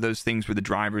is one of those things where the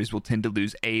drivers will tend to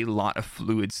lose a lot of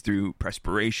fluids through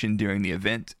perspiration during the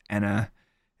event. And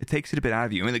it takes it a bit out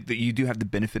of you. I mean, you do have the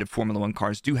benefit of Formula One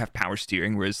cars do have power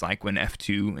steering, whereas like when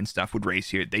F2 and stuff would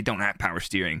race here, they don't have power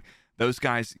steering. Those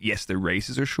guys, yes, their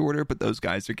races are shorter, but those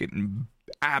guys are getting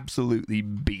absolutely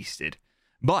beasted.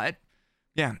 But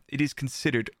yeah, it is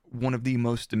considered one of the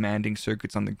most demanding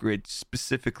circuits on the grid,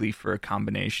 specifically for a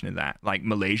combination of that. Like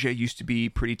Malaysia used to be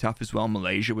pretty tough as well.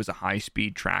 Malaysia was a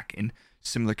high-speed track in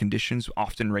similar conditions,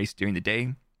 often raced during the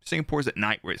day. Singapore's at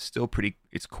night where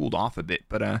it's cooled off a bit,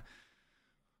 but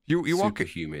you walk super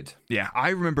humid. Yeah, I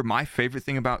remember my favorite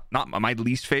thing about, not my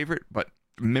least favorite, but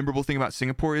memorable thing about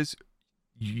Singapore is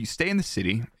you stay in the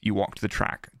city, you walk to the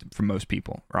track for most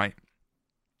people, right?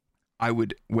 I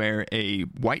would wear a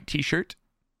white t-shirt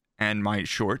and my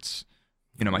shorts,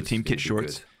 my team kit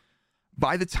shorts. Good.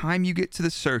 By the time you get to the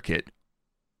circuit,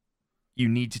 you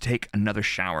need to take another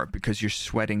shower because you're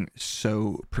sweating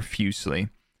so profusely.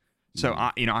 So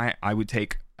I would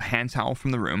take a hand towel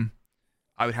from the room.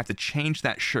 I would have to change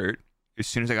that shirt as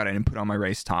soon as I got in and put on my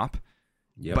race top.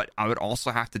 Yep. But I would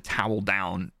also have to towel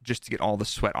down just to get all the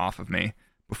sweat off of me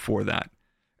before that.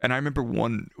 And I remember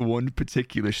one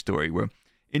particular story where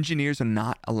engineers are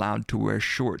not allowed to wear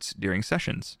shorts during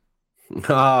sessions.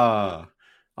 I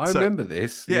remember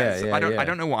this. Yeah, I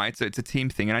don't know why. It's a team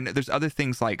thing. And I know there's other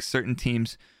things like certain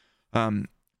teams, like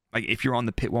if you're on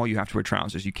the pit wall, you have to wear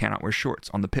trousers. You cannot wear shorts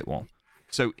on the pit wall.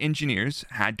 So engineers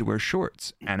had to wear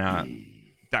shorts. And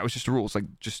that was just the rules. Like,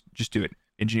 just do it.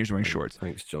 Engineers wearing shorts.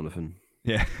 Thanks, Jonathan.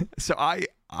 Yeah. So I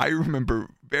remember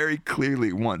very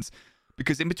clearly once,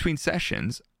 because in between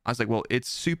sessions, I was like, well, it's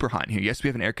super hot in here. Yes, we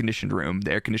have an air-conditioned room.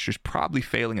 The air conditioner's probably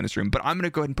failing in this room, but I'm going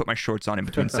to go ahead and put my shorts on in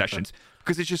between sessions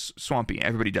because it's just swampy.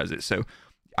 Everybody does it. So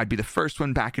I'd be the first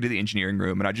one back into the engineering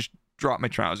room, and I'd just drop my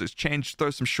trousers, change,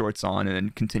 throw some shorts on, and then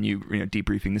continue,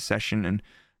 debriefing the session and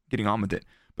getting on with it.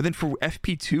 But then for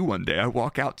FP2 one day, I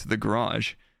walk out to the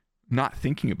garage not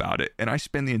thinking about it, and I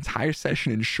spend the entire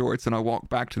session in shorts, and I walk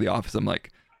back to the office. I'm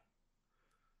like,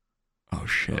 oh,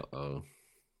 shit. Uh-oh.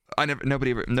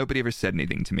 Nobody ever said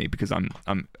anything to me because I'm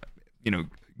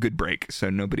good break. So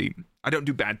I don't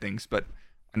do bad things, but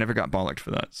I never got bollocked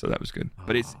for that. So that was good.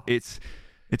 But it's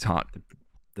hot.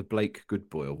 The Blake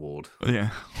Goodboy Award.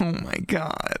 Yeah. Oh my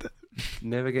God.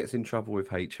 Never gets in trouble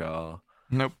with HR.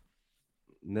 Nope.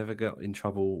 Never got in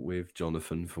trouble with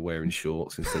Jonathan for wearing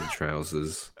shorts instead of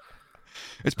trousers.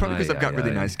 It's probably because I've got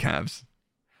really nice calves.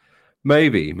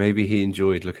 Maybe he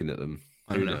enjoyed looking at them.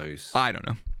 Who knows? I don't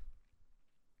know.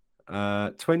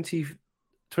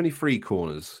 23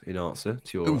 corners in answer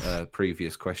to your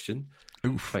previous question.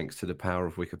 Oof. Thanks to the power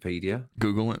of Wikipedia.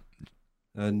 Google it.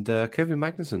 And Kevin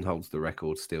Magnussen holds the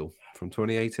record still from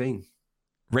 2018.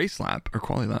 Race lap or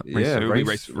quali lap?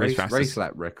 Race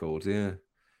lap record, yeah.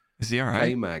 Is he all right?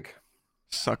 K-Mag.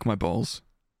 Suck my balls.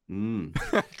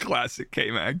 Classic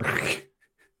K-Mag.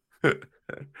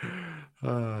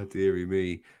 Oh, dearie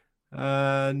me.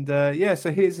 And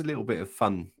so here's a little bit of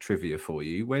fun trivia for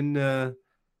you. When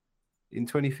in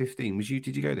 2015,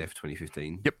 did you go there for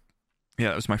 2015? Yep. Yeah,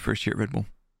 that was my first year at Red Bull.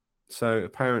 So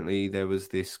apparently there was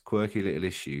this quirky little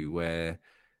issue where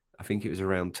I think it was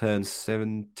around turn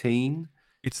 17.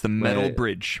 It's the metal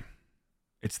bridge.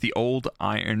 It's the old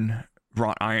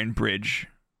wrought iron bridge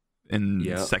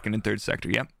in second and third sector.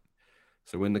 Yep.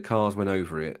 So when the cars went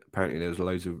over it, apparently there was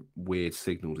loads of weird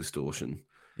signal distortion.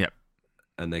 Yep.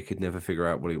 And they could never figure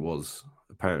out what it was.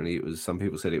 Apparently some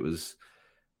people said it was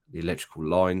the electrical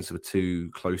lines were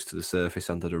too close to the surface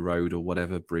under the road or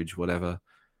whatever, bridge, whatever,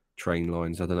 train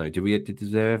lines. I don't know. Did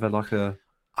there ever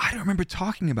I don't remember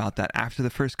talking about that after the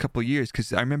first couple of years,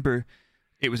 because I remember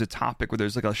it was a topic where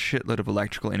there's like a shitload of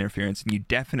electrical interference, and you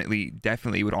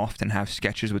definitely would often have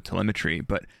sketches with telemetry.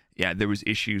 But yeah, there was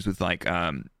issues with like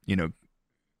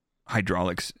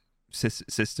hydraulics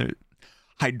sensors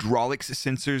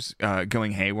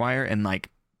going haywire, and like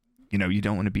you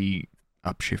don't want to be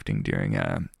upshifting during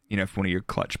if one of your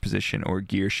clutch position or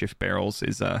gear shift barrels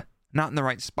is not in the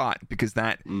right spot, because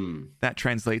that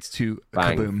translates to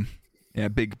Bang. kaboom. Yeah,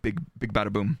 big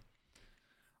bada boom.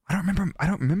 I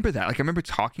don't remember that. Like, I remember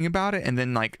talking about it, and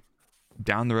then like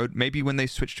down the road, maybe when they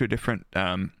switched to a different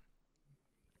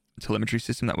telemetry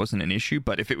system, that wasn't an issue.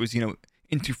 But if it was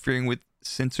interfering with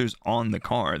sensors on the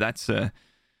car, that's a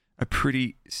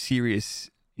pretty serious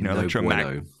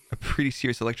a pretty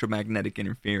serious electromagnetic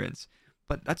interference.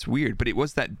 But that's weird. But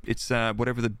it's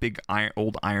whatever the big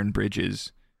old iron bridge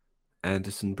is.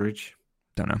 Anderson Bridge?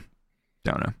 Don't know.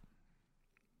 Are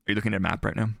you looking at a map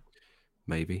right now?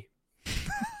 Maybe.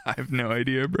 I have no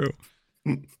idea, bro.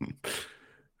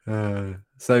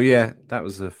 So yeah, that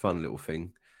was a fun little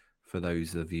thing for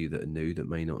those of you that are new that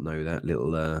may not know that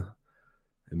little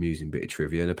amusing bit of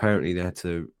trivia. And apparently they had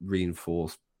to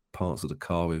reinforce parts of the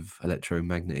car with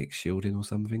electromagnetic shielding or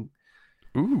something.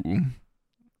 Ooh.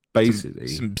 Basically,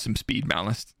 some speed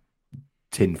ballast.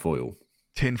 Tinfoil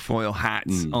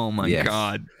Hats. Oh my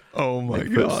god. Oh my they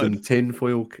god. Put some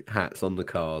tinfoil hats on the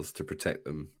cars to protect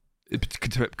them. To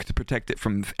protect it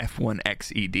from F1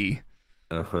 XED.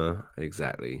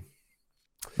 Exactly.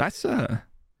 That's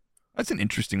an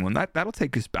interesting one. That'll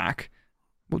take us back.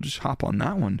 We'll just hop on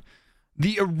that one.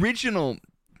 The original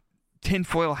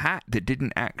tinfoil hat that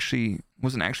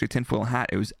wasn't actually a tinfoil hat.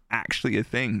 It was actually a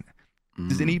thing.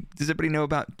 Does anybody know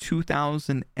about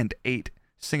 2008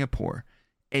 Singapore,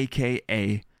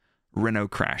 aka Renault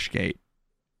Crashgate,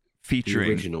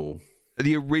 featuring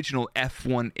the original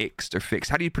F1 Ixt or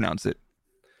fixed? How do you pronounce it?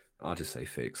 I'll just say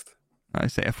fixed. I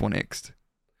say F1 Ixt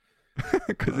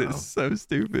because it's so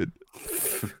stupid.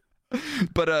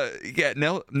 But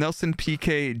Nelson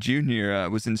Piquet Jr.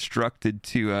 Was instructed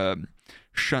to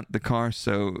shunt the car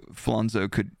so Alonso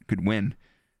could win,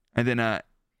 and then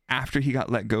after he got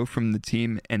let go from the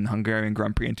team in Hungarian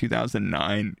Grand Prix in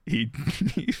 2009, he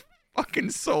fucking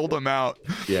sold him out.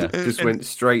 Yeah, just went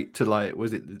straight to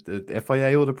was it the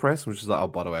FIA or the press, which is like, oh,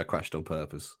 by the way, I crashed on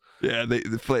purpose. Yeah,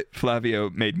 Flavio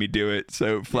made me do it.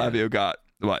 So Flavio got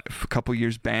a couple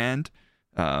years banned.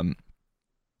 That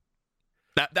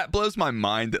blows my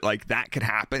mind that like that could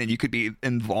happen and you could be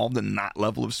involved in that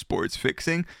level of sports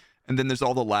fixing. And then there's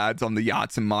all the lads on the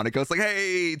yachts in Monaco. It's like,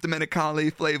 hey,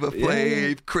 Domenicali, Flavor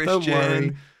Flav,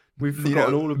 Christian. We've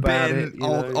forgotten all about Ben, it.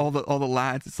 All the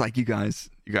lads. It's like you guys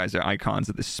are icons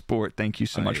of the sport. Thank you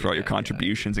so much for all your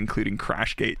contributions, including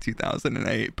Crashgate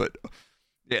 2008. But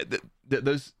yeah,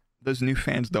 those new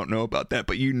fans don't know about that,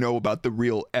 but you know about the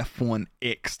real F1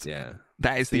 Ixt. Yeah,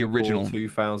 that is the original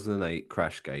 2008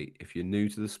 Crashgate. If you're new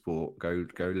to the sport, go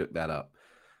look that up.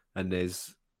 And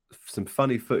there's some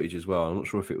funny footage as well. I'm not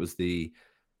sure if it was the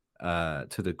to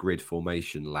the grid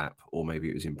formation lap or maybe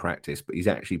it was in practice, but he's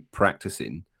actually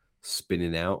practicing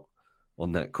spinning out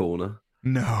on that corner.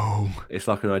 No, it's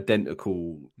like an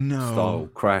identical style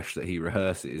crash that he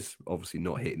rehearses, obviously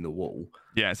not hitting the wall.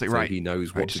 Yeah, it's like, so right, he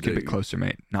knows what just to do. Keep it closer,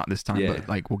 mate. Not this time, but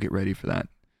like we'll get ready for that.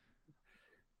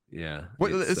 Yeah,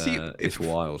 it's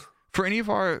wild. For any of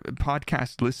our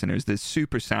podcast listeners, the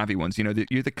super savvy ones, you're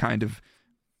the kind of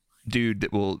dude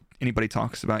that anybody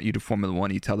talks about you to Formula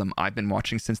One, you tell them I've been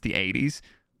watching since the 80s,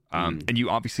 and you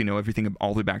obviously know everything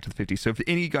all the way back to the 50s. So if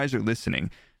any of you guys are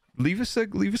listening, leave us a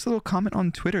little comment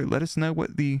on Twitter. Let us know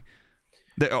what the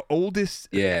oldest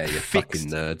you fucking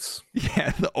nerds.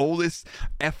 Yeah, the oldest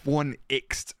F1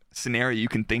 Ixt scenario you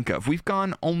can think of. We've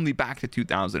gone only back to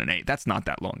 2008. That's not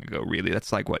that long ago, really.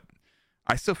 That's like what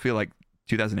I still feel like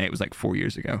 2008 was like 4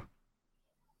 years ago.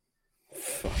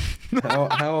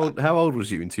 How old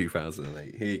was you in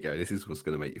 2008? Here you go. This is what's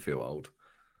going to make you feel old.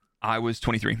 I was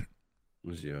 23.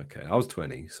 Was you? Okay. I was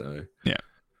 20, so yeah.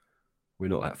 We're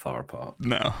not that far apart.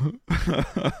 No.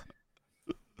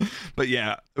 But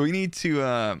yeah, we need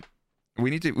to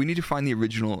find the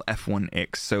original F1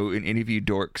 Ixt. So any of you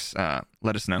dorks,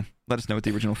 let us know. Let us know what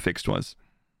the original fixed was.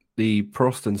 The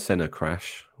Prost and Senna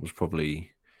crash was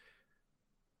probably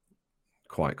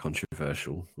quite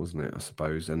controversial, wasn't it? I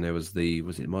suppose. And there was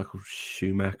it Michael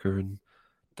Schumacher and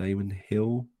Damon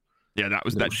Hill? Yeah, that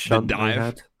was that shunt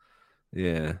dive.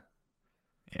 Yeah.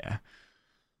 Yeah.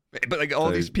 But like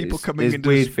all these people there's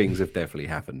weird things have definitely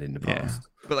happened in the past.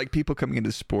 Yeah. But like people coming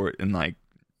into sport and like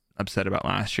upset about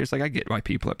last year. It's like I get why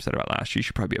people are upset about last year. You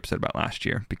should probably be upset about last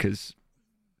year because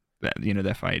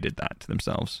the FIA did that to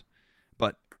themselves.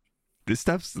 But this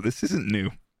isn't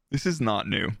new. This is not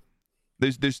new.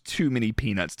 There's too many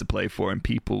peanuts to play for, and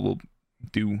people will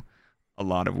do a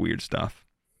lot of weird stuff.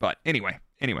 But anyway,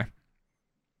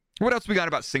 what else we got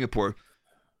about Singapore?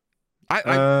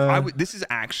 This is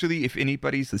actually, if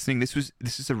anybody's listening, this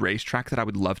is a racetrack that I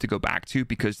would love to go back to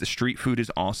because the street food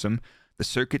is awesome. The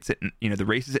circuits the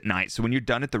races at night. So when you're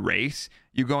done at the race,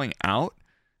 you're going out.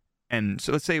 And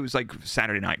so let's say it was like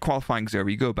Saturday night, qualifying's over.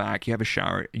 You go back, you have a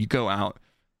shower, you go out.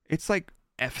 It's like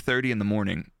F30 in the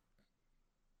morning.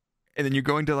 And then you're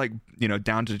going to like,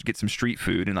 down to get some street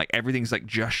food and like everything's like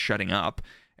just shutting up.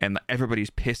 And everybody's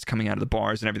pissed coming out of the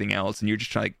bars and everything else. And you're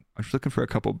just like, I'm just looking for a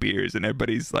couple beers. And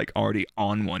everybody's like already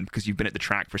on one because you've been at the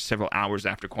track for several hours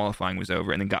after qualifying was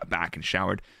over and then got back and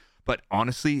showered. But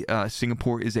honestly,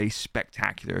 Singapore is a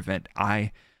spectacular event.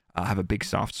 I have a big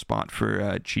soft spot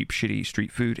for cheap, shitty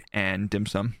street food and dim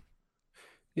sum.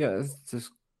 Yeah, this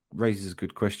raises a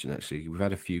good question, actually. We've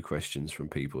had a few questions from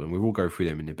people, and we will go through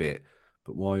them in a bit.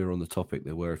 But while you're on the topic,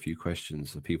 there were a few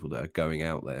questions of people that are going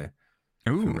out there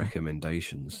for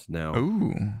recommendations. Now,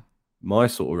 my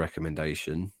sort of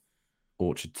recommendation,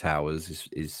 Orchard Towers,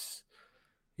 is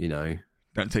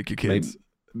don't take your kids.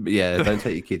 Don't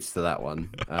take your kids to that one.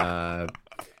 But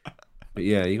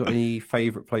yeah, you got any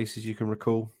favourite places you can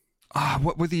recall?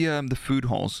 What were the food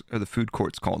halls or the food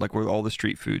courts called? Like where all the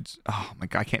street foods? Oh my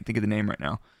God, I can't think of the name right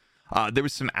now. There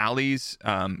was some alleys,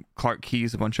 Clark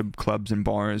Keys, a bunch of clubs and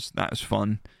bars. That was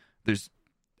fun.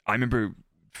 I remember,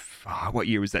 what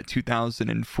year was that?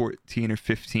 2014 or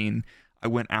 15. I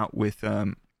went out with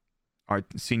our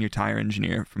senior tire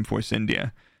engineer from Force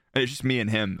India. And it's just me and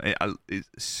him.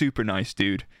 Super nice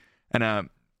dude. And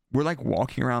we're like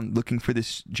walking around looking for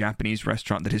this Japanese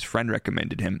restaurant that his friend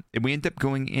recommended him. And we end up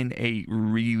going in a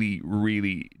really,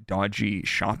 really dodgy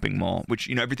shopping mall, which,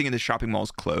 everything in the shopping mall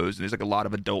is closed. And there's like a lot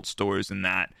of adult stores in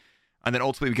that. And then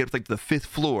ultimately we get up like to the 5th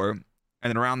floor. And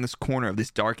then around this corner of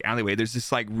this dark alleyway, there's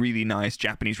this like really nice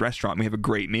Japanese restaurant. And we have a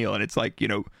great meal. And it's like,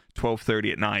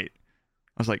 12:30 at night.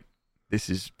 I was like, this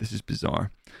is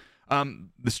bizarre.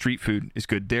 The street food is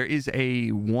good. There is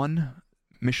a 1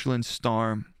 Michelin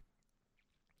star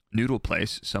noodle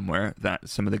place somewhere that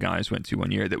some of the guys went to one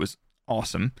year that was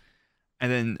awesome. And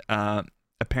then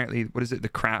apparently, what is it? The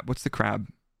crab. What's the crab?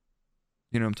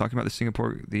 I'm talking about the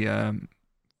Singapore. The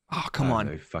come on,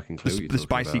 no fucking clue. The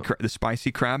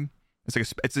spicy crab.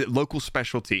 It's a local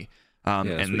specialty.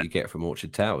 That's what you get from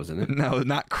Orchard Towers, isn't it? No,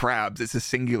 not crabs. It's a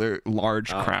singular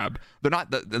large crab. They're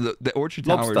not the Orchard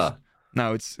Lobster. Towers.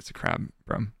 No, it's a crab,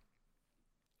 bro.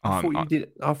 I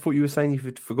thought you were saying you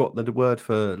forgot the word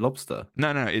for lobster.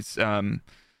 No, it's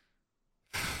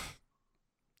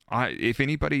if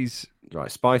anybody's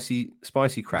right, spicy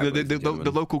crab.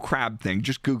 The local crab thing,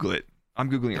 just Google it.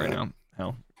 I'm Googling it right now.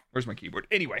 Hell, where's my keyboard?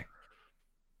 Anyway,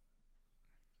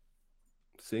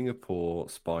 Singapore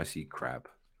spicy crab.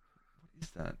 What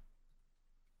is that?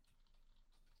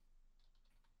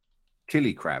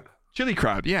 Chili crab. Chili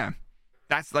crab, yeah.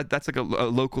 That's like a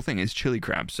local thing. Is chili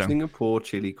crab. So Singapore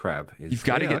chili crab. You've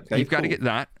got to get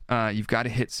that. You've got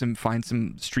to find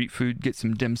some street food, get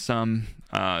some dim sum,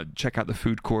 check out the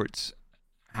food courts,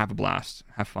 have a blast,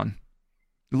 have fun.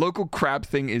 The local crab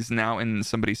thing is now in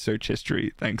somebody's search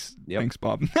history. Thanks,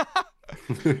 Bob.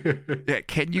 Yeah,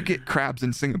 can you get crabs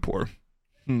in Singapore?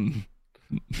 The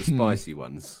spicy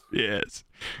ones. Yes.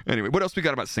 Anyway, what else we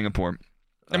got about Singapore?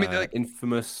 I mean,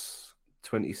 infamous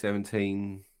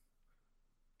 2017.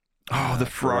 Oh, the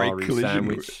Ferrari collision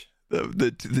sandwich.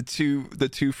 The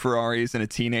two Ferraris and a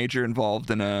teenager involved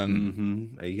in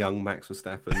a young Max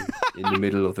Verstappen in the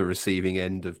middle of the receiving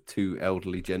end of 2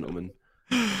 elderly gentlemen.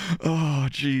 Oh,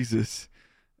 Jesus.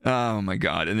 Oh my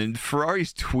God. And then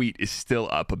Ferrari's tweet is still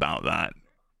up about that.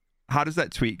 How does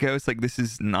that tweet go? It's like, this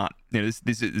is not, this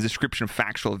is a description of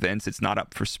factual events. It's not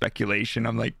up for speculation.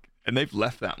 I'm like, and they've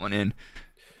left that one in.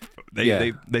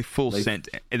 They sent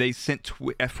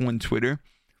F1 Twitter.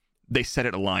 They set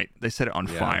it alight. They set it on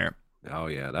fire. Oh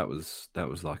yeah, that was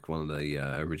like one of the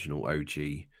original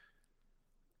OG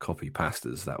copy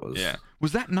pastas. That was. Yeah.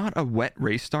 Was that not a wet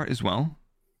race start as well?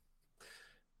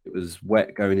 It was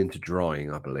wet going into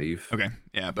drying, I believe. Okay.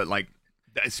 Yeah, but like,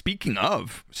 speaking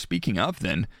of,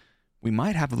 then we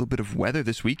might have a little bit of weather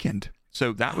this weekend.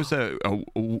 So that was a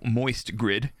moist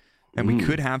grid, and we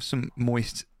could have some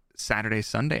moist Saturday,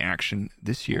 Sunday action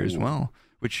this year as well,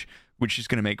 which is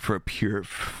going to make for a pure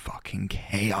fucking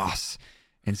chaos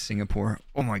in Singapore.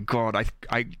 Oh my God,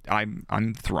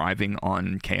 I'm thriving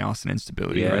on chaos and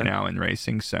instability right now in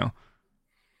racing. So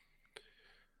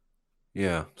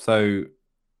yeah. So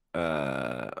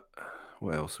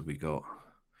what else have we got?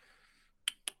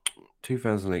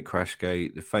 2008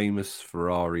 Crashgate, the famous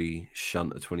Ferrari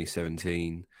shunt of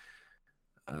 2017.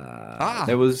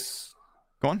 There was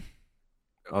Go on.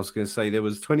 I was going to say there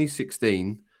was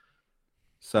 2016.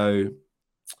 So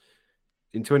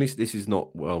in 20, this is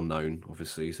not well known,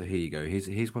 obviously. So here you go.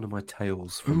 Here's one of my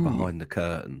tales from behind the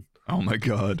curtain. Oh my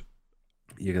god,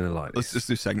 you're gonna like this. Let's just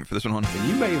do a segment for this one, hon. And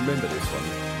you may remember this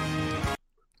one.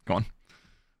 Go on.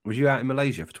 Was you out in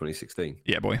Malaysia for 2016?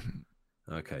 Yeah, boy.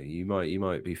 Okay, you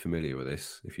might be familiar with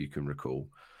this if you can recall.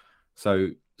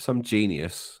 So some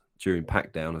genius during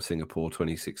Packdown of Singapore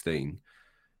 2016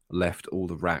 left all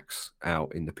the racks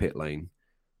out in the pit lane,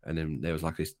 and then there was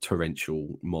like this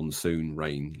torrential monsoon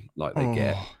rain like they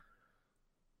get.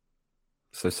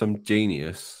 So some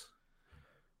genius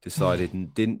decided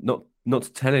and didn't not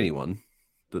to tell anyone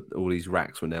that all these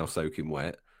racks were now soaking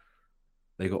wet.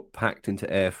 They got packed into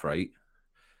air freight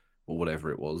or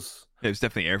whatever it was. It was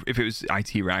definitely air. If it was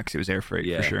IT racks, it was air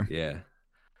freight for sure. Yeah.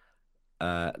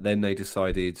 Then they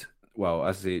decided,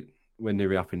 well, when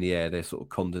they're up in the air, they're sort of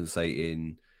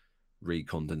condensating,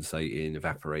 recondensating,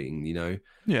 evaporating, you know?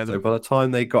 Yeah. So by the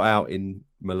time they got out in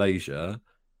Malaysia,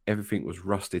 everything was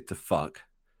rusted to fuck.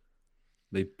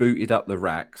 They booted up the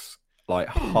racks, like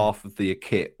half of the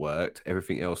kit worked,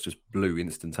 everything else just blew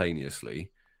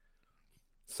instantaneously.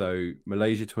 So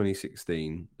Malaysia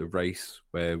 2016, the race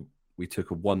where we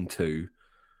took a 1-2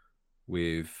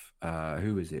 with,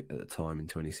 who was it at the time in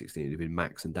 2016? It'd have been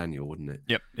Max and Daniel, wouldn't it?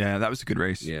 Yep. Yeah, that was a good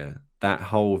race. Yeah. That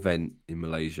whole event in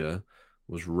Malaysia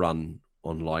was run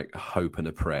on like a hope and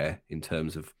a prayer in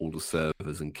terms of all the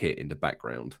servers and kit in the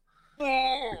background.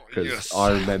 Because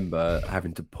I remember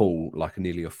having to pull like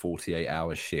nearly a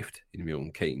 48-hour shift in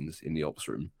Milton Keynes in the ops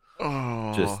room,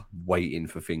 just waiting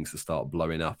for things to start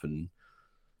blowing up and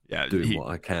doing what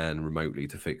I can remotely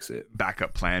to fix it.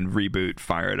 Backup plan, reboot,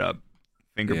 fire it up,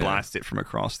 finger blast it from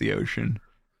across the ocean.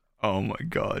 Oh my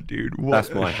god, dude!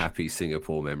 That's my happy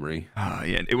Singapore memory.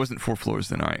 Yeah, it wasn't 4 floors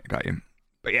then. I got you.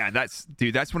 But yeah, that's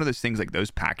one of those things like those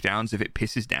pack downs. If it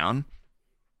pisses down.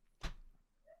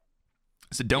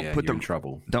 So don't put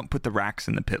the racks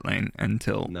in the pit lane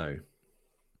until no.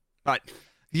 But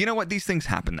you know what? These things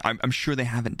happen. I'm sure they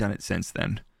haven't done it since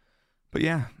then. But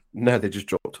yeah, no, they just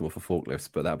dropped them off of forklifts.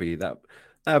 But that'll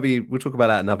be. We'll talk about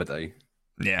that another day.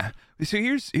 Yeah. So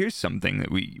here's something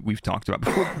that we've talked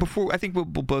about before. I think we'll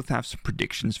both have some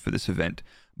predictions for this event.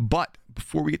 But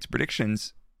before we get to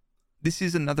predictions, this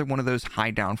is another one of those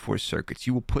high downforce circuits.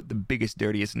 You will put the biggest,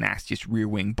 dirtiest, nastiest rear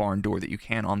wing barn door that you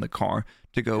can on the car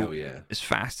to go as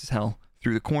fast as hell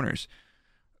through the corners.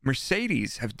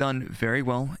 Mercedes have done very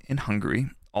well in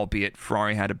Hungary, albeit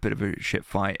Ferrari had a bit of a shit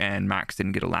fight and Max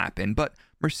didn't get a lap in. But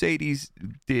Mercedes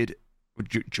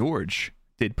George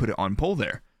did put it on pole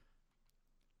there.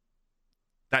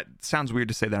 That sounds weird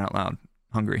to say that out loud.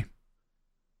 Hungary.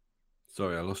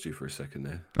 Sorry, I lost you for a second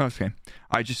there. Okay.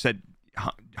 I just said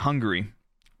Hungary.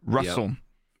 Russell. Yep.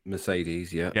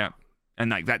 Mercedes, yeah. Yeah.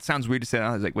 And like that sounds weird to say.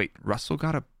 I was like, wait, Russell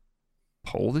got a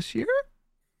pole this year?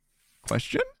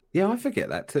 Question? Yeah, I forget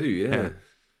that too,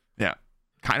 Yeah.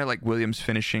 Kind of like Williams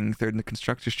finishing third in the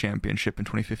Constructors' Championship in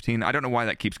 2015. I don't know why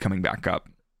that keeps coming back up.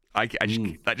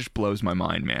 That just blows my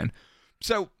mind, man.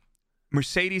 So,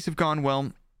 Mercedes have gone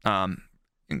well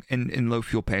in low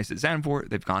fuel pace at Zandvoort.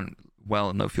 They've gone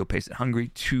well in low fuel pace at Hungary.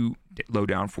 2 low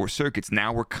downforce circuits.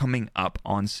 Now we're coming up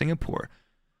on Singapore.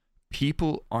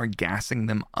 People are gassing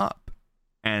them up.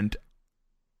 And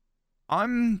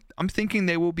I'm thinking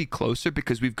they will be closer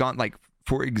because we've got, like,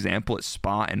 for example, at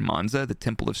Spa and Monza, the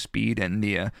Temple of Speed and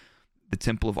the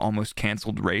Temple of almost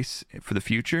canceled race for the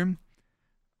future.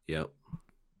 Yep.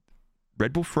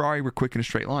 Red Bull, Ferrari were quick in a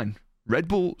straight line. Red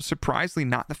Bull, surprisingly,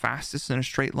 not the fastest in a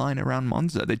straight line around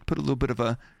Monza. They put a little bit of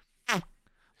a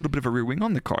rear wing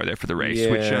on the car there for the race.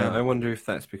 Yeah, which I wonder if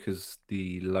that's because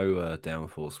the lower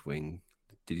downforce wing.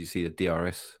 Did you see the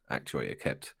DRS actuator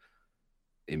kept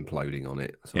imploding on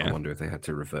it? So I wonder if they had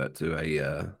to revert to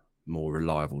a more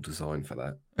reliable design for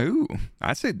that. Ooh,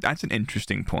 that's an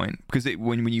interesting point because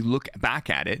when you look back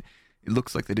at it, it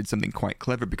looks like they did something quite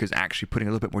clever because actually putting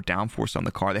a little bit more downforce on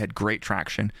the car, they had great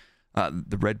traction.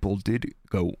 The Red Bull did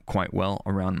go quite well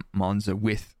around Monza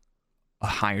with a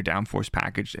higher downforce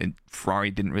package, and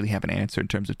Ferrari didn't really have an answer in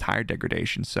terms of tire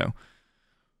degradation. So,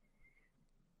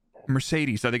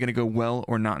 Mercedes, are they going to go well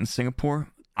or not in Singapore?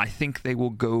 I think they will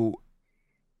go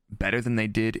better than they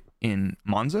did in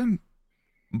Monza,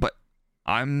 but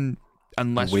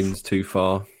unless the wind's too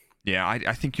far. Yeah,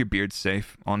 I think your beard's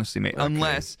safe, honestly, mate.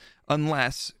 Okay.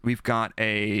 Unless we've got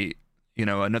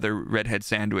another redhead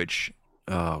sandwich.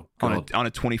 Oh, God. on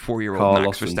a 24-year-old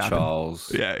Carlos Max Verstappen. And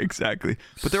Charles. Yeah, exactly.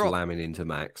 But they're slamming into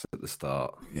Max at the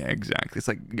start. Yeah, exactly. It's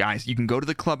like, guys, you can go to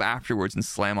the club afterwards and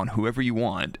slam on whoever you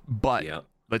want, but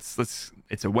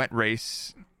it's a wet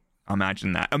race.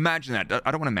 Imagine that.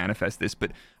 I don't want to manifest this,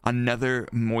 but another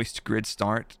moist grid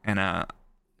start and a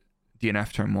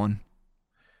DNF turn 1.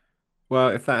 Well,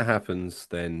 if that happens,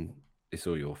 then it's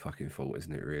all your fucking fault,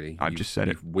 isn't it, really? I've just said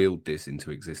it. You've willed this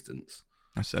into existence.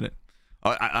 I said it.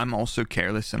 I'm also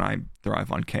careless, and I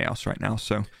thrive on chaos right now,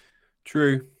 so...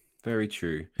 True. Very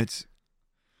true.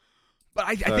 But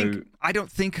I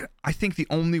think the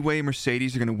only way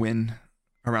Mercedes are going to win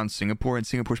around Singapore, and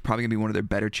Singapore's probably going to be one of their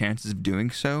better chances of doing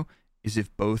so, is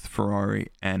if both Ferrari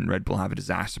and Red Bull have a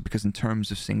disaster. Because in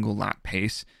terms of single lap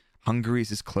pace, Hungary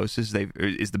is as close as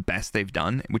is the best they've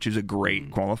done, which is a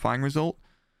great qualifying result.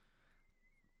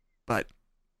 But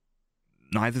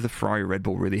neither the Ferrari or Red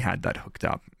Bull really had that hooked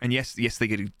up. And yes, they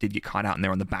did get caught out and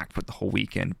they're on the back foot the whole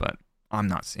weekend, but I'm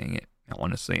not seeing it,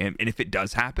 honestly. And if it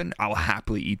does happen, I'll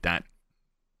happily eat that.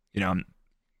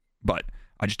 But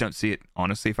I just don't see it.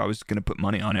 Honestly, if I was going to put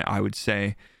money on it, I would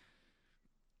say,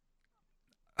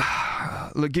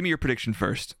 look, give me your prediction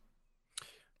first.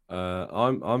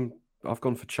 I've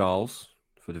gone for Charles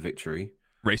for the victory.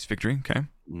 Race victory, okay.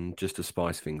 Just to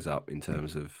spice things up in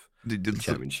terms of the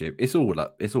championship. It's all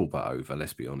but over,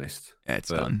 let's be honest. Yeah,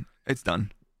 done. It's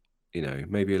done.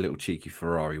 Maybe a little cheeky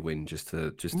Ferrari win just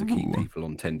to keep people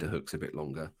on tenterhooks a bit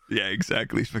longer. Yeah,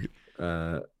 exactly.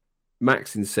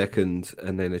 Max in second,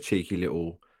 and then a cheeky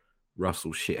little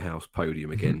Russell shithouse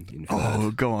podium again in third. Oh,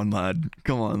 go on, lad.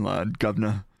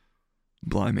 Governor.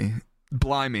 Blimey.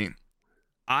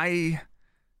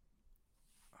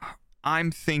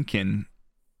 I'm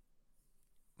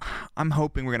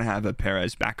hoping we're going to have a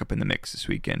Perez back up in the mix this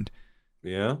weekend.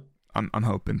 Yeah? I'm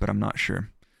hoping, but I'm not sure.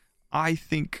 I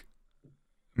think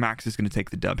Max is going to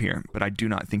take the dub here, but I do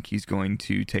not think he's going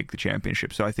to take the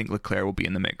championship. So I think Leclerc will be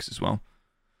in the mix as well.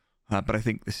 But I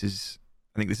think this is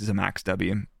a Max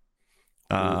W.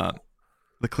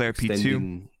 Leclerc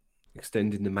P2.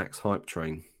 Extending the Max hype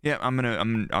train. Yeah,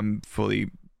 I'm fully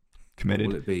committed.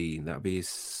 What will it be? That'll be his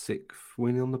 6th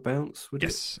win on the bounce, would it?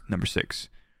 Yes, number 6.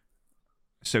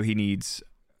 So he needs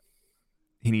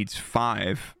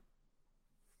 5.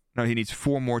 No, he needs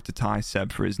 4 more to tie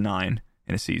Seb for his 9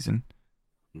 in a season.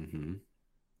 Mm-hmm.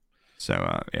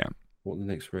 So, yeah. What are the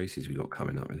next races we got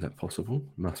coming up? Is that possible?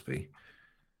 Must be.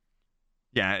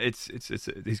 Yeah, it's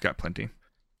he's got plenty.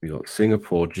 We got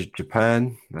Singapore,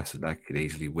 Japan. That could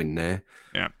easily win there.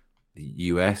 Yeah. The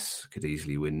US could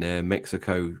easily win there.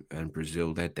 Mexico and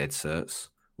Brazil, they're dead certs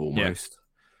almost. Yeah.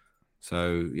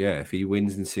 So yeah, if he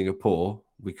wins in Singapore,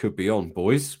 we could be on,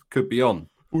 boys. Could be on.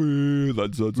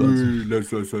 Lads.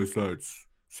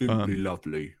 Simply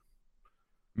lovely.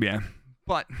 Yeah,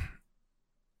 but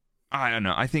I don't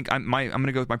know. I think I'm going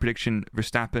to go with my prediction: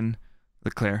 Verstappen,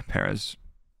 Leclerc, Perez.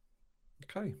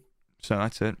 Okay. So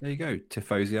that's it. There you go,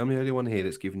 Tifosi. I'm the only one here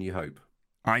that's giving you hope.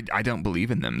 I don't believe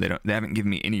in them. They haven't given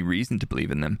me any reason to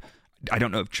believe in them. I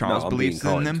don't know if Charles believes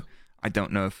in them. I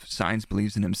don't know if Sainz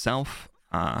believes in himself.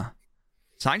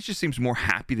 Sainz just seems more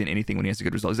happy than anything when he has a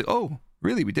good result. He's like, "Oh,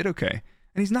 really? We did okay."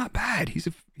 And he's not bad. He's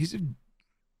a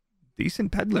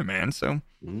decent peddler, man. So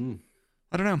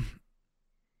I don't know.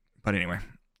 But anyway.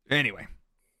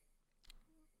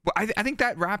 Well, I think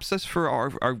that wraps us for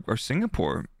our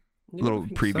Singapore little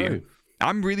preview. So.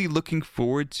 I'm really looking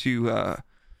forward to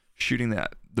shooting the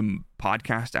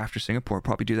podcast after Singapore.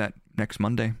 Probably do that next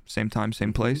Monday, same time,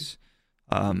 same place.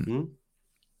 I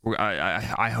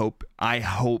hope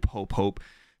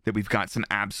that we've got some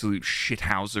absolute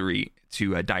shithousery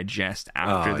to digest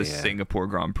after the Singapore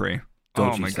Grand Prix.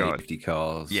 Dodgy oh my god, safety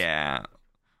cars. Yeah,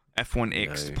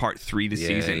 F1X Part 3 this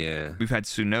season. Yeah. We've had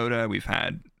Tsunoda. We've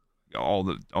had all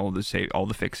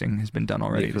the fixing has been done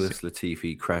already. Nicholas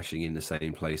Latifi crashing in the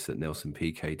same place that Nelson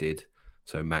Piquet did,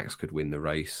 so Max could win the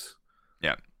race.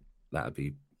 Yeah, that'd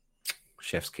be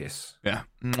chef's kiss. Yeah.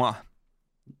 Mwah.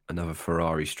 Another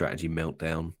Ferrari strategy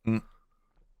meltdown.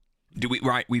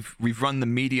 We've run the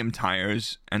medium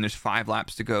tires and there's 5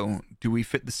 laps to go. Do we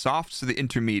fit the softs or the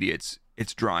intermediates?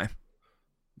 It's dry.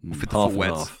 We'll fit the full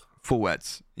wets. Half. Full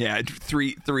wets. Yeah,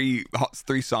 three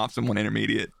softs and 1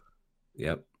 intermediate.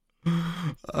 Yep.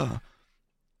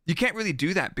 You can't really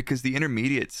do that because the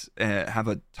intermediates have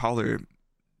a taller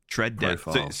tread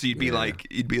depth. So you'd be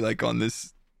like on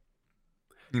this,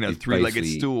 3-legged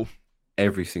stool.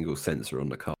 Every single sensor on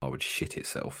the car would shit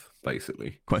itself,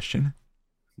 basically. Question.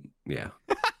 Yeah.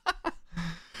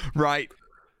 Right.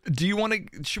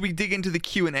 Should we dig into the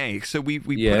Q&A? So we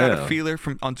put out a feeler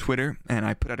on Twitter, and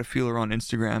I put out a feeler on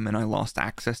Instagram, and I lost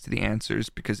access to the answers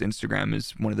because Instagram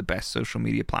is one of the best social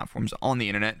media platforms on the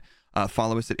internet.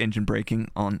 Follow us at Engine Braking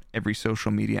on every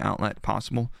social media outlet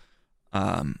possible.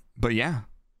 But yeah,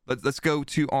 let's go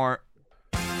to our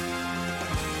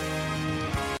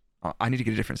I need to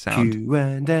get a different sound.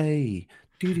 Q&A.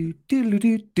 Do.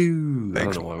 I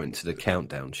Thanks. don't know why I went to the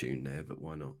countdown tune there, but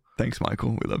why not? Thanks,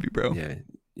 Michael. We love you, bro.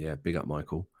 Yeah. Big up,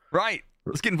 Michael. Right.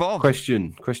 Let's get involved.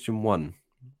 Question 1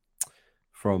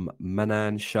 from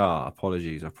Manan Shah.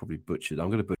 Apologies, I probably butchered.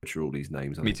 I'm going to butcher all these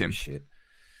names. Me too. Shit.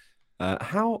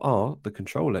 How are the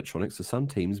control electronics of some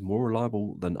teams more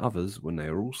reliable than others when they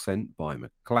are all sent by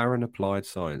McLaren Applied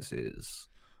Sciences?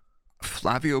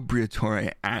 Flavio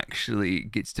Briatore actually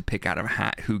gets to pick out of a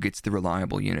hat who gets the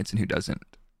reliable units and who doesn't.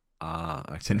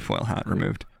 Okay. Tinfoil hat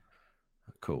removed.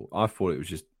 Cool. I thought it was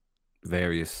just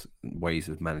various ways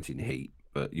of managing heat,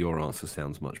 but your answer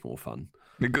sounds much more fun.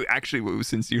 Actually,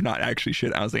 since you're not actually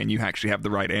shit, I was saying you actually have the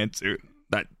right answer.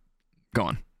 Go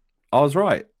on. I was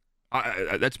right.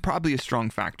 That's probably a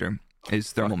strong factor,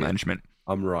 is thermal management.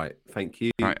 I'm right. Thank you.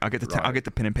 All right, I'll get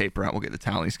the pen and paper out. We'll get the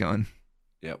tallies going.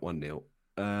 Yeah, 1-0.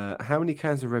 How many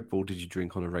cans of Red Bull did you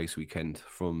drink on a race weekend?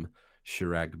 From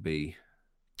Chirag B.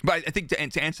 But I think to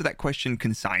answer that question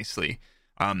concisely,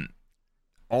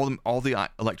 all the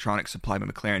electronics supplied by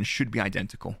McLaren should be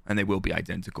identical, and they will be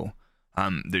identical.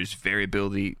 There's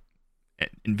variability.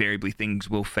 Invariably, things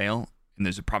will fail, and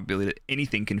there's a probability that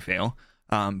anything can fail.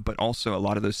 But also, a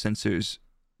lot of those sensors,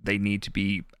 they need to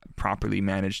be properly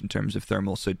managed in terms of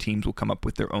thermal, so teams will come up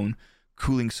with their own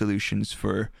cooling solutions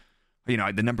for,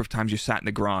 the number of times you sat in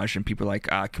the garage and people are like,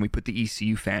 can we put the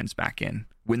ECU fans back in?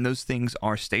 When those things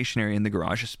are stationary in the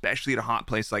garage, especially at a hot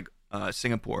place like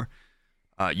Singapore,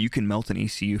 you can melt an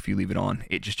ECU if you leave it on.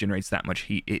 It just generates that much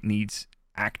heat.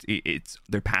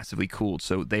 They're passively cooled,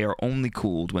 so they are only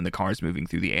cooled when the car is moving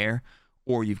through the air,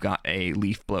 or you've got a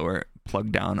leaf blower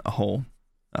plugged down a hole,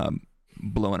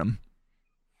 blowing them.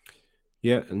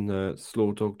 Yeah, and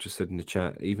Slaw Dog just said in the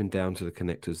chat, even down to the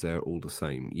connectors, they're all the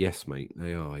same. Yes, mate,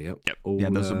 they are. Yep. All,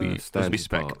 those will be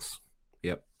spec. Parts.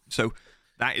 Yep. So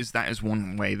that is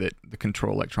one way that the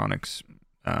control electronics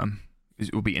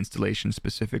will be installation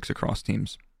specifics across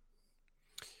teams.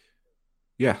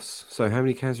 Yes. So how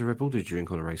many cans of Red Bull did you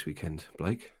drink on a race weekend,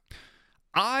 Blake?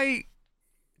 I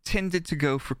tended to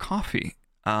go for coffee.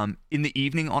 In the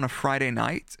evening on a Friday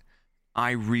night,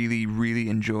 I really, really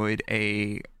enjoyed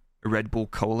a Red Bull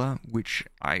Cola, which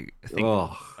I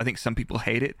think some people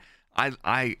hate it.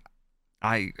 I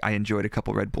enjoyed a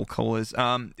couple Red Bull Colas.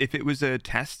 If it was a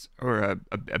test or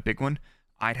a big one,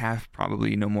 I'd have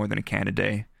probably no more than a can a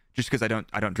day, just because I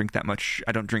don't drink that much.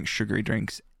 I don't drink sugary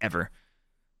drinks ever,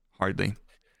 hardly.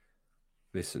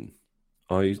 Listen,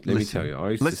 I used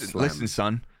to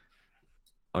son.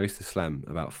 I used to slam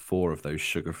about 4 of those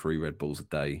sugar-free Red Bulls a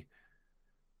day.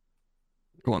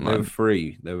 Go on, They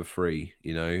were free,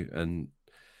 and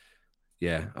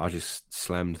yeah, I just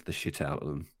slammed the shit out of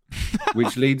them.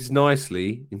 Which leads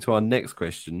nicely into our next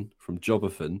question from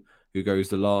Jobbathan, who goes,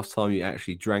 the last time you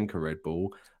actually drank a Red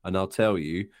Bull, and I'll tell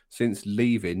you, since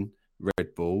leaving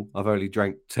Red Bull, I've only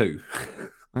drank 2.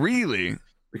 Really?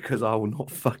 Because I will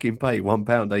not fucking pay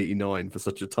 £1.89 for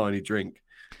such a tiny drink.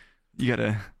 You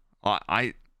gotta.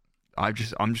 I'm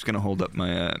just gonna hold up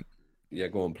my. Yeah,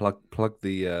 go on. Plug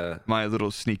the. My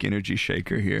little sneak energy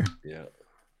shaker here. Yeah.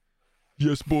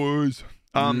 Yes, boys.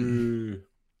 Yeah.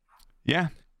 I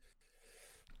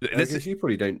guess you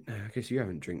probably don't. I guess you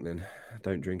haven't drink then.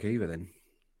 Don't drink either then.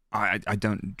 I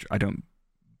don't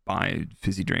buy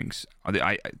fizzy drinks.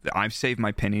 I've saved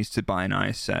my pennies to buy a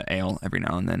nice ale every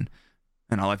now and then.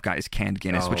 And all I've got is canned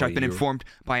Guinness, which I've been informed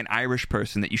by an Irish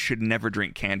person that you should never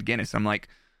drink canned Guinness. I'm like,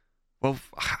 well,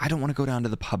 I don't want to go down to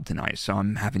the pub tonight, so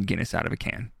I'm having Guinness out of a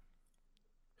can.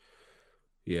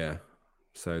 Yeah.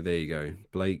 So there you go.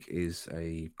 Blake is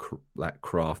that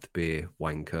craft beer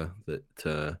wanker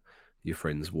that your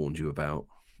friends warned you about.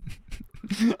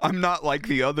 I'm not like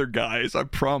the other guys, I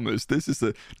promise. This is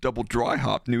a double dry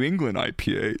hop New England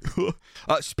IPA.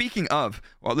 Speaking of,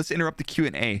 let's interrupt the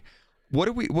Q&A.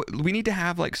 What we need to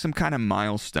have like some kind of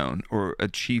milestone or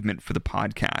achievement for the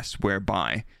podcast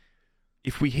whereby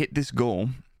if we hit this goal,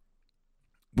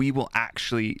 we will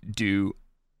actually do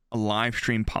a live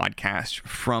stream podcast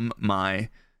from my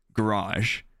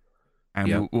garage,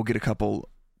 and we'll get a couple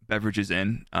beverages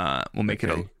in. We'll make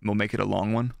it a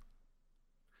long one,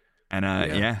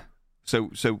 and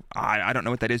So I don't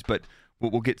know what that is, but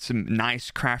we'll get some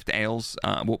nice craft ales.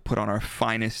 We'll put on our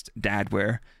finest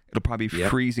dadware. It'll probably be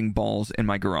freezing balls in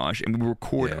my garage, and we'll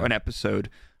record an episode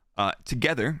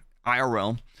together,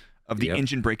 IRL, of the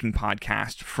Engine Braking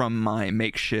Podcast from my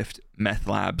makeshift meth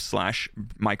lab /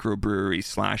 microbrewery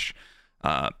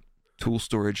 / tool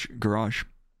storage garage.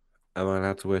 Am I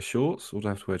allowed to wear shorts or do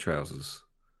I have to wear trousers?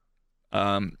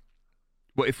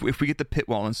 Well, if we get the pit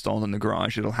wall installed in the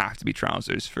garage, it'll have to be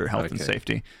trousers for health and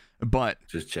safety. But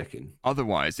just checking.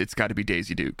 Otherwise, it's got to be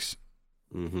Daisy Dukes.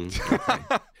 Mm-hmm.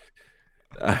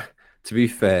 Okay. To be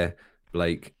fair,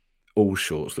 Blake, all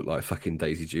shorts look like fucking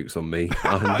Daisy Dukes on me.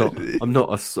 I'm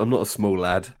not a small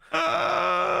lad.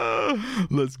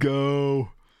 Let's go.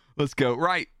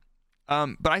 Right.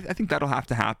 But I think that'll have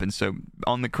to happen. So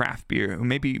on the craft beer,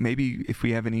 maybe if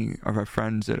we have any of our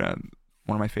friends at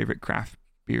one of my favorite craft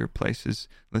beer places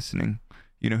listening,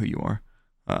 you know who you are.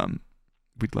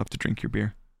 We'd love to drink your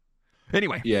beer.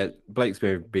 Anyway. Yeah, Blake's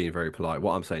being very polite.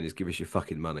 What I'm saying is give us your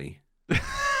fucking money.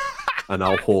 And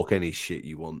I'll hawk any shit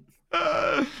you want.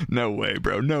 No way,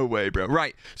 bro.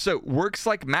 Right. So Works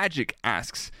Like Magic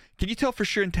asks, can you tell for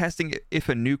sure in testing if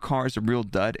a new car is a real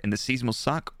dud and the season will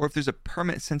suck, or if there's a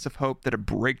permanent sense of hope that a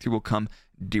breakthrough will come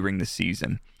during the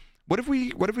season? What have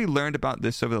we learned about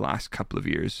this over the last couple of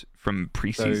years from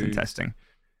preseason testing?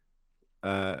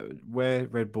 Where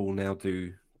Red Bull now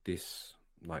do this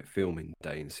like filming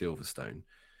day in Silverstone,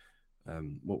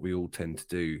 what we all tend to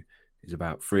do is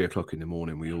about 3 o'clock in the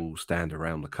morning, we all stand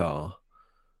around the car.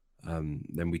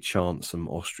 Then we chant some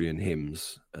Austrian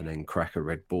hymns and then crack a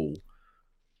Red Bull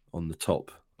on the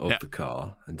top of the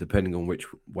car. And depending on which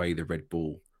way the Red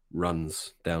Bull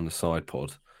runs down the side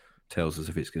pod, tells us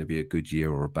if it's going to be a good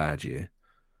year or a bad year.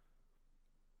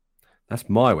 That's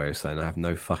my way of saying I have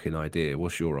no fucking idea.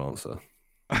 What's your answer?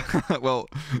 Well,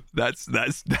 that's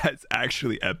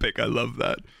actually epic. I love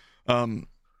that.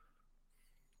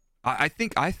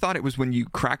 I thought it was when you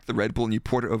cracked the Red Bull and you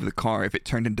poured it over the car. If it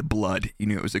turned into blood, you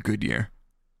knew it was a good year.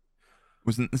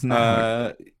 Isn't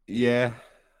that? Yeah.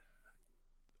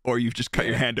 Or you've just cut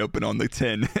your hand open on the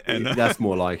tin. And that's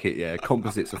more like it. Yeah,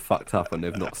 composites are fucked up and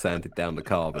they've not sanded down the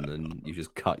carbon, and you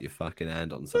just cut your fucking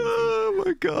hand on something. Oh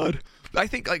my god! I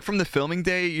think like from the filming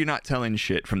day, you're not telling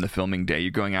shit. From the filming day,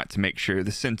 you're going out to make sure the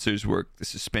sensors work, the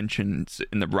suspension's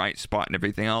in the right spot, and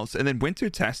everything else. And then winter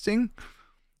testing.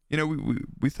 You know,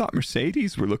 we thought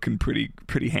Mercedes were looking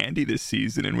pretty handy this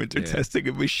season in winter testing,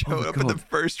 and we showed up in the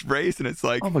first race, and it's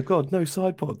like, oh my god, no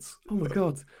side pods. Oh my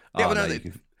god. Yeah,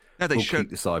 but they we'll showed keep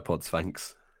the side pods,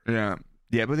 thanks. Yeah,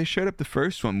 but they showed up the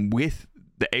first one with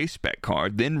the A-Spec car,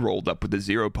 then rolled up with the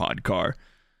Zero Pod car,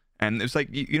 and it's like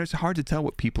you know, it's hard to tell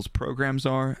what people's programs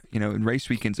are. You know, and race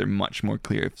weekends are much more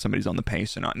clear if somebody's on the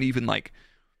pace or not, and even like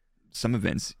some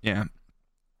events,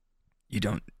 you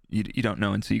don't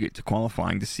know until you get to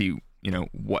qualifying to see, you know,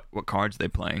 what cards they're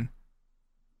playing.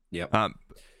 Yep.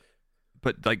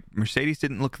 But like Mercedes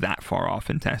didn't look that far off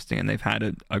in testing, and they've had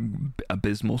a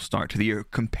abysmal start to the year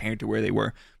compared to where they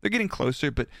were. They're getting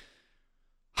closer, but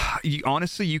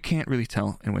honestly, you can't really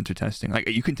tell in winter testing. Like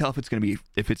you can tell if it's going to be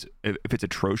if it's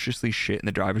atrociously shit, and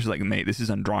the drivers are like, mate, this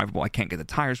is undrivable. I can't get the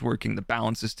tires working. The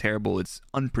balance is terrible. It's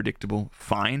unpredictable.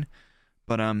 Fine,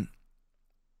 but I think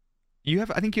you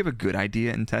have a good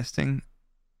idea in testing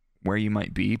where you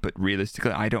might be, but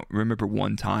realistically, I don't remember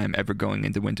one time ever going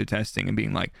into winter testing and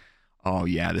being like, oh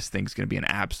yeah, this thing's going to be an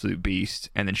absolute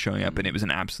beast, and then showing up and it was an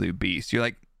absolute beast. You're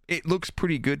like, it looks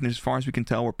pretty good, and as far as we can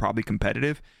tell, we're probably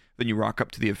competitive. Then you rock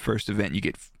up to the first event and you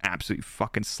get absolutely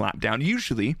fucking slapped down,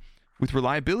 usually with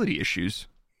reliability issues.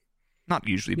 Not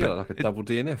usually, but like a double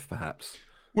DNF perhaps.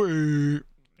 Yeah,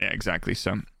 exactly.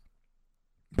 So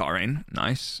Bahrain,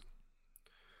 nice.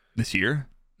 This year,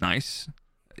 nice.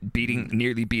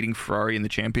 Nearly beating Ferrari in the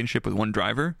championship with one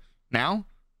driver. Now,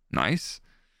 nice.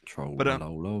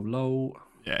 Low.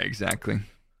 Yeah, exactly.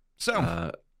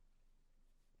 So,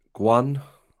 Guan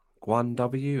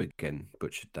W again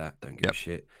butchered that. Don't give a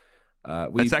shit.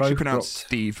 That's actually pronounced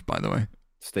Steve, by the way.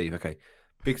 Steve, okay.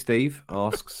 Big Steve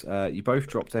asks, you both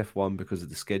dropped F1 because of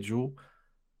the schedule.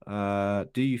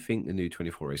 Do you think the new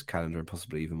 24 race calendar, and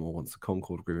possibly even more once the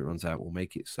Concord agreement runs out, will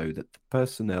make it so that the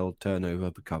personnel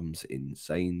turnover becomes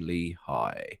insanely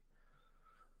high?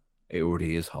 It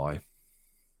already is high.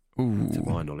 Ooh. To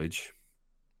my knowledge.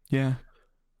 Yeah.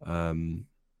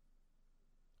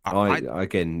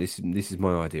 Again, this is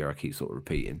my idea. I keep sort of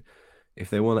repeating. If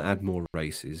they want to add more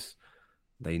races,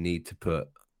 they need to put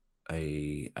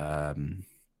a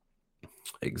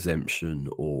exemption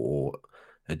or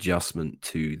adjustment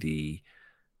to the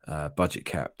budget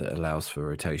cap that allows for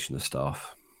rotation of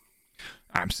staff.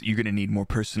 You're going to need more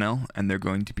personnel, and they're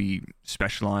going to be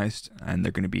specialized, and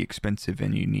they're going to be expensive,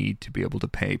 and you need to be able to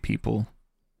pay people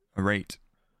a rate.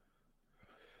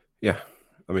 Yeah.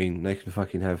 I mean, they can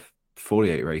fucking have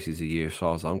 48 races a year as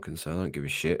far as I'm concerned. I don't give a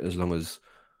shit as long as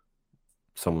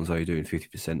someone's only doing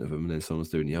 50% of them and then someone's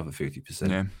doing the other 50%.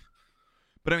 Yeah.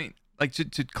 But I mean, like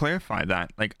to clarify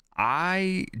that, like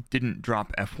I didn't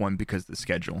drop F1 because of the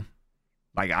schedule.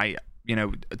 Like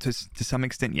to some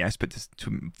extent, yes, but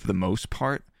for the most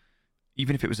part,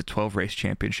 even if it was a 12 race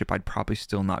championship, I'd probably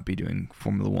still not be doing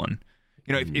Formula One.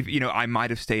 If I might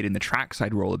have stayed in the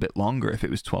trackside role a bit longer if it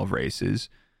was 12 races.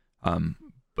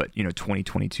 But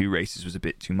 2022 races was a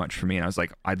bit too much for me, and I was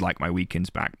like, I'd like my weekends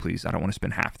back, please. I don't want to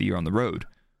spend half the year on the road.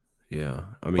 Yeah,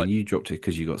 I mean, you dropped it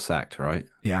because you got sacked, right?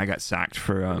 Yeah, I got sacked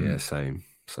for. Yeah, same.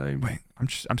 Wait,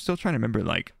 I'm still trying to remember.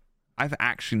 Like, I've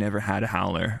actually never had a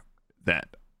howler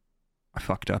that I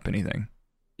fucked up anything.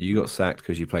 You got sacked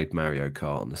because you played Mario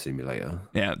Kart on the simulator.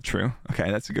 Yeah, true. Okay,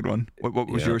 that's a good one. What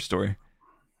was your story?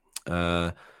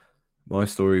 My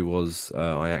story was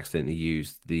I accidentally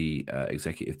used the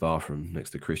executive bathroom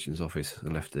next to Christian's office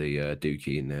and left the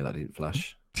dookie in there that didn't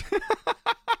flush.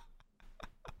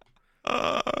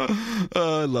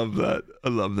 I love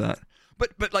that.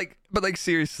 But like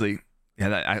seriously,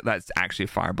 yeah, that's actually a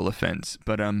fireable offense.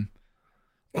 But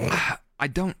I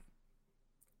don't.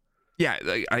 Yeah,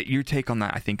 your take on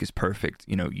that I think is perfect.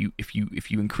 If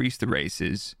you increase the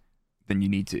races, then you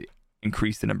need to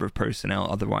increase the number of personnel.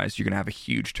 Otherwise, you're gonna have a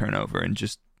huge turnover, and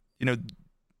just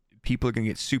people are gonna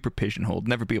get super pigeonholed,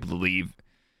 never be able to leave,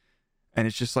 and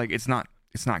it's just like it's not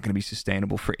gonna be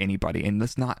sustainable for anybody. And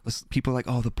people are like,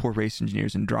 oh, the poor race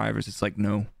engineers and drivers. It's like,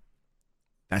 no,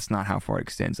 that's not how far it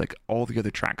extends. Like all the other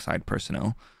trackside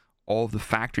personnel, all the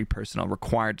factory personnel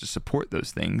required to support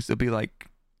those things, they'll be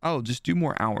like, oh, just do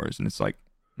more hours, and it's like,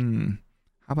 how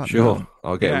about sure, no?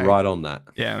 I'll get right on that.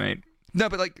 Yeah, mate. No,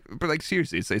 but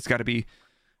seriously, it's got to be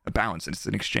a balance. It's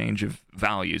an exchange of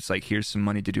value. It's like, here's some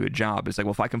money to do a job. It's like,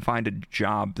 well, if I can find a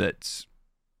job that's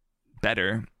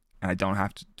better and I don't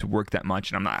have to work that much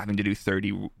and I'm not having to do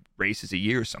 30 races a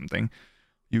year or something,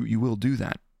 you will do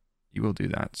that. You will do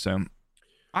that. So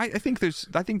I think there's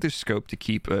scope to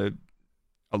keep a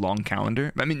long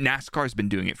calendar. I mean, NASCAR's been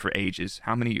doing it for ages.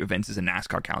 How many events is a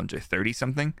NASCAR calendar? 30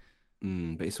 something?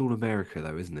 But it's all America,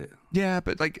 though, isn't it? Yeah,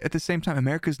 but like at the same time,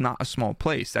 America's not a small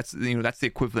place. That's that's the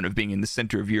equivalent of being in the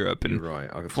center of Europe and right.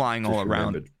 flying all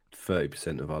around.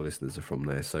 30% of our listeners are from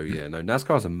there, so yeah, no,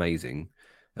 NASCAR's amazing.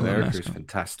 America is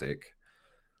fantastic.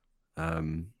 I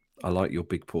like your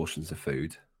big portions of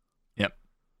food. Yep.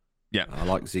 Yeah. I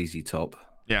like ZZ Top.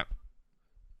 Yeah.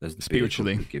 There's the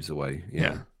spiritually it gives away.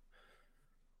 Yeah.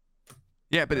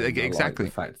 Yeah, but exactly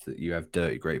like the fact that you have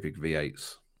dirty, great big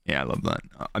V8s. Yeah, I love that.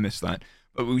 I miss that.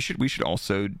 But we should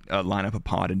also line up a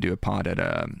pod and do a pod at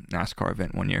a NASCAR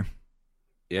event one year.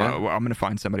 Yeah, I'm gonna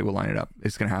find somebody. We'll line it up.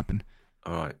 It's gonna happen.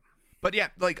 All right. But yeah,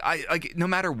 no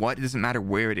matter what, it doesn't matter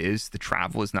where it is. The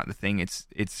travel is not the thing. It's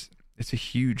a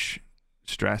huge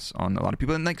stress on a lot of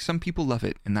people, and like some people love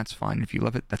it, and that's fine. If you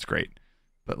love it, that's great.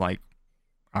 But like,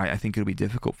 I think it'll be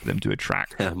difficult for them to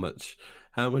attract. How much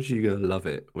are you gonna love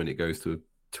it when it goes to a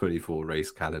 24 race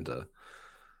calendar?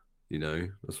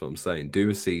 That's what I'm saying.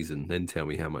 Do a season, then tell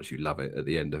me how much you love it at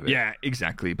the end of it. Yeah,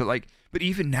 exactly. But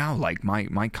even now, like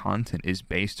my content is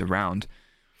based around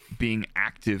being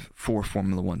active for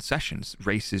Formula One sessions,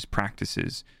 races,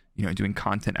 practices, doing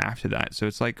content after that. So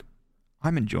it's like,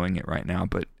 I'm enjoying it right now,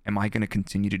 but am I going to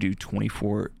continue to do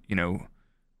 24,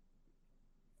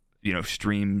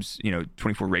 streams,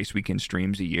 24 race weekend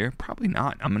streams a year? Probably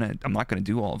not. I'm not going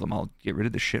to do all of them. I'll get rid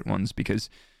of the shit ones because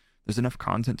there's enough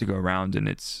content to go around, and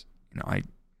it's,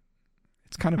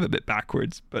 it's kind of a bit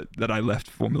backwards, but that I left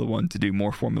Formula One to do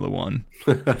more Formula One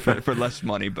for less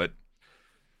money, but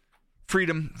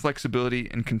freedom, flexibility,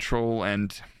 and control,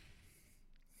 and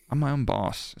I'm my own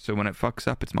boss. So when it fucks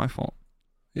up, it's my fault.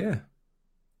 Yeah.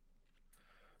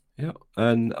 Yeah.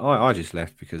 And I just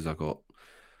left because I got,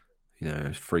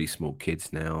 3 small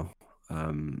kids now,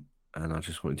 and I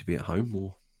just wanted to be at home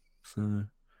more. So,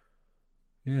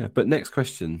 yeah. But next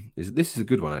question this is a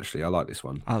good one, actually. I like this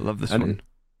one. I love this one.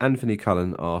 Anthony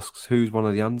Cullen asks, who's one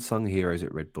of the unsung heroes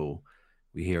at Red Bull?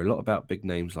 We hear a lot about big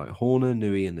names like Horner,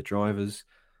 Newey, and the drivers,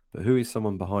 but who is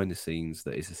someone behind the scenes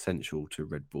that is essential to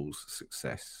Red Bull's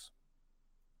success?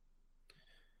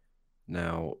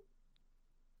 Now,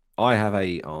 I have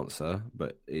a answer,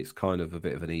 but it's kind of a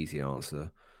bit of an easy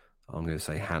answer. I'm going to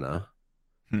say Hannah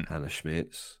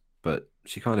Schmitz, but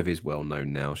she kind of is well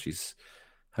known now.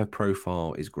 Her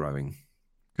profile is growing.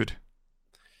 Good.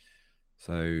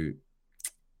 So,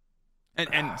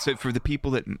 and so for the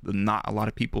people that not a lot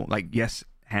of people like, yes,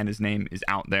 Hannah's name is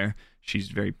out there. She's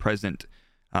very present.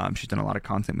 She's done a lot of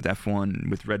content with F1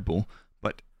 with Red Bull.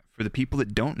 But for the people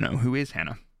that don't know, who is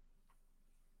Hannah?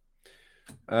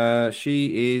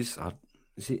 She is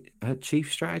it her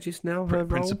chief strategist now? Her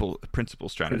principal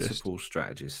strategist. Principal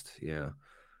strategist, yeah.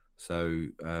 So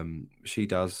she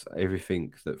does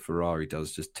everything that Ferrari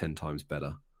does, just 10 times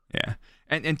better. Yeah,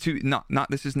 and to not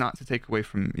this is not to take away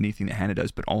from anything that Hannah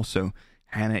does, but also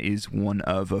Hannah is one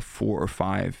of 4 or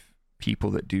 5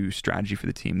 people that do strategy for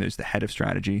the team. There's the head of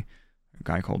strategy, a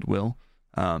guy called Will.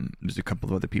 There's a couple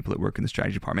of other people that work in the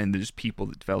strategy department, and there's people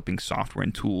that developing software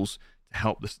and tools to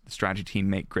help the strategy team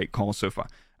make great calls. So if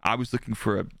I was looking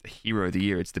for a hero of the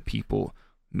year, it's the people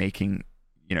making,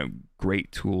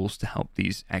 great tools to help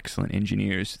these excellent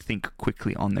engineers think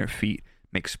quickly on their feet,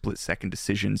 make split-second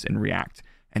decisions, and react,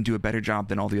 and do a better job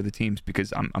than all the other teams.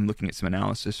 Because I'm looking at some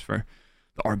analysis for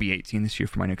the RB18 this year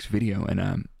for my next video,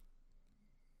 and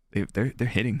they're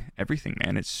hitting everything,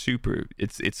 man. It's super.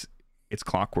 It's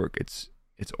clockwork. It's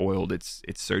oiled. It's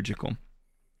surgical.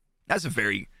 That's a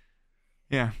very,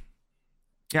 yeah.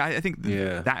 I think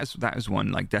that is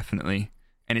one, like, definitely.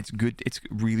 And it's good. It's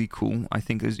really cool. I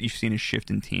think you've seen a shift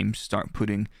in teams start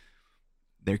putting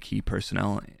their key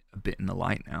personnel a bit in the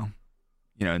light now.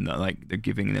 And they're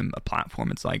giving them a platform.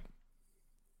 It's like,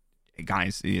 hey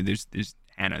guys, there's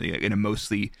Hannah in a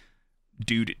mostly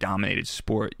dude-dominated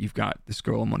sport. You've got this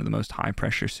girl in one of the most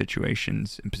high-pressure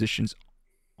situations and positions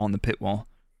on the pit wall,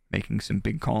 making some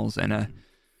big calls and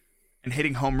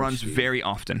hitting home runs very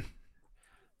often.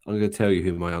 I'm going to tell you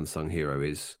who my unsung hero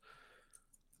is.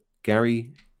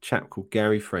 Chap called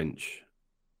Gary French,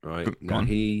 right? Now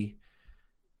he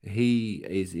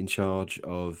is in charge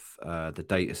of the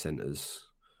data centers,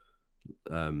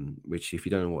 which, if you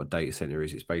don't know what a data center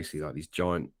is, it's basically like these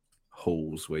giant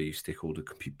halls where you stick all the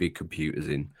big computers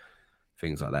in,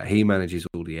 things like that. He manages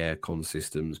all the aircon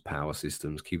systems, power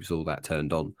systems, keeps all that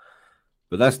turned on.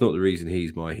 But that's not the reason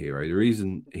he's my hero. The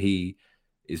reason he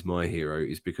is my hero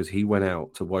is because he went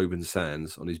out to Woburn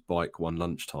Sands on his bike one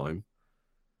lunchtime,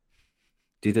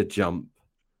 did a jump,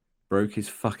 broke his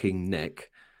fucking neck,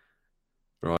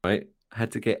 right?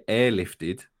 Had to get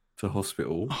airlifted to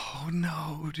hospital. Oh,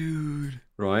 no, dude.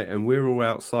 Right, and we're all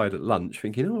outside at lunch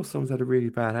thinking, someone's had a really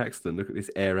bad accident. Look at this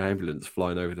air ambulance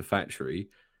flying over the factory.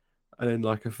 And then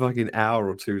like a fucking hour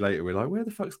or two later, we're like, where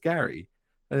the fuck's Gary?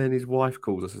 And then his wife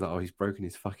calls us and is like, he's broken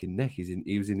his fucking neck.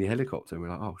 He was in the helicopter. And we're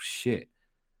like, oh, shit.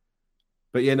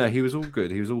 But yeah, no, he was all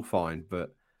good. He was all fine.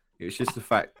 But it was just the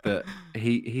fact that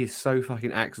he is so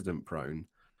fucking accident prone.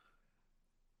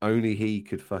 Only he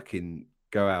could fucking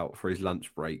go out for his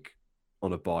lunch break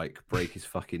on a bike, break his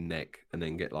fucking neck, and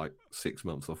then get like 6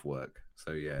 months off work.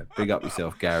 So yeah, big up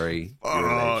yourself, Gary.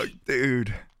 Oh,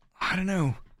 dude, I don't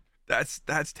know.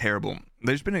 That's terrible.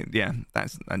 There's been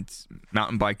that's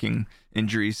mountain biking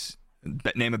injuries.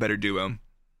 Name a better duo.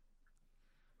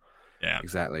 Yeah,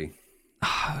 exactly.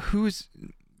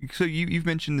 So you've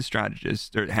mentioned the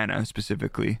strategist, or Hannah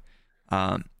specifically.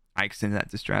 I extended that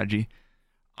to strategy.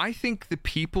 I think the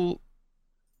people,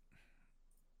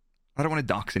 I don't want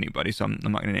to dox anybody, so I'm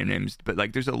not going to name names, but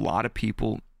like there's a lot of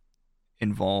people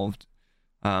involved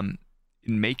in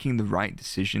making the right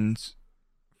decisions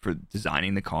for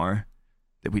designing the car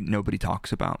that nobody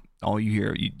talks about. All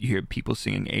you hear people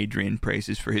singing Adrian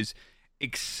praises for his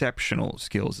exceptional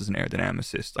skills as an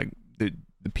aerodynamicist. Like the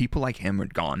people like him are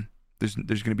gone. There's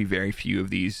going to be very few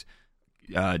of these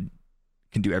can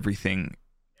do everything,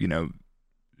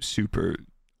 super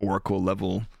Oracle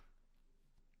level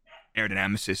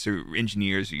aerodynamicists or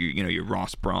engineers, your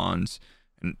Ross Brauns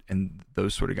and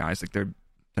those sort of guys. Like they're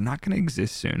not going to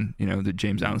exist soon. The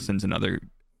James Allison's another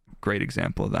great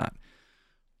example of that.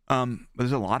 But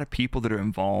there's a lot of people that are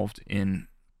involved in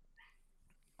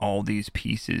all these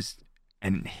pieces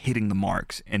and hitting the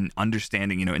marks and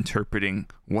understanding, interpreting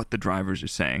what the drivers are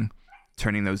saying,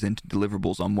 turning those into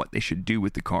deliverables on what they should do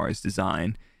with the car's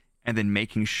design, and then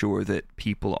making sure that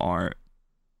people are,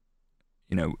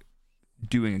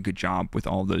 doing a good job with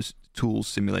all those tools,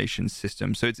 simulations,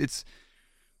 systems. So it's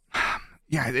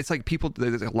like people,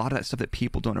 there's a lot of that stuff that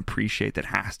people don't appreciate that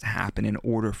has to happen in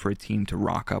order for a team to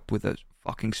rock up with a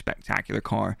fucking spectacular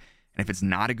car. And if it's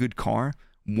not a good car,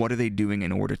 what are they doing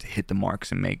in order to hit the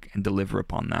marks and make and deliver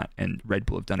upon that? And Red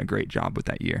Bull have done a great job with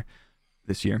that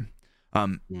this year.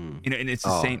 And it's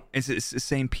the same. It's the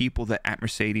same people that at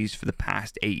Mercedes for the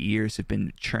past 8 years have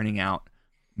been churning out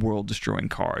world-destroying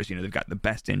cars. They've got the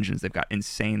best engines, they've got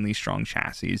insanely strong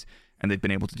chassis, and they've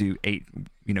been able to do 8,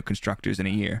 constructors in a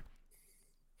year.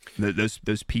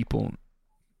 Those people,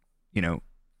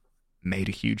 made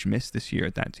a huge miss this year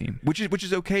at that team, which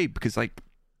is okay because, like,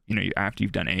 after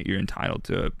you've done 8, you're entitled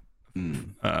to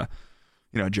a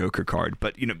Joker card.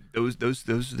 But those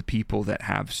are the people that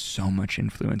have so much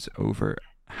influence over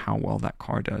how well that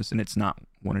car does, and it's not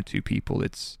 1 or 2 people.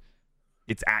 It's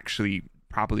actually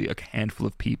probably a handful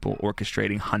of people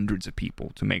orchestrating hundreds of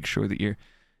people to make sure that you're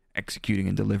executing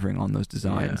and delivering on those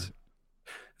designs.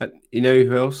 Yeah. You know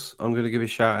who else I'm going to give a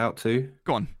shout out to?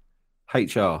 Go on.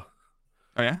 HR. Oh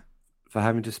yeah? For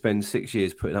having to spend 6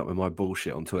 years putting up with my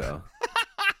bullshit on Twitter.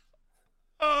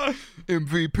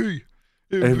 MVP.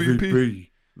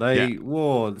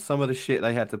 Whoa, some of the shit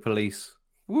they had to police.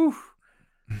 Woo!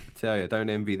 I tell you, don't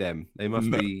envy them. They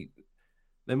must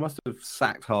have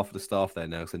sacked half of the staff there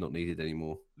now because they're not needed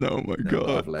anymore. Oh my Now that God.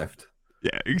 I've left.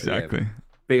 Yeah, exactly. Yeah,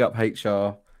 big up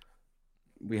HR.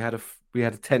 We had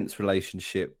a tense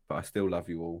relationship, but I still love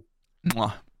you all.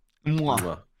 Mwah.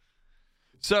 Mwah.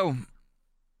 So,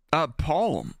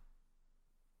 Paul,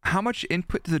 how much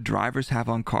input do the drivers have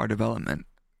on car development?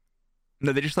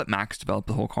 No, they just let Max develop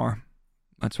the whole car.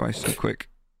 That's why it's so quick.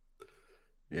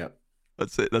 Yep.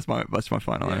 That's it. That's my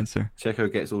final answer.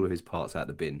 Checo gets all of his parts out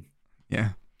the bin. Yeah.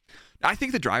 I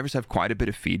think the drivers have quite a bit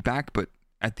of feedback, but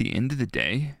at the end of the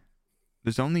day,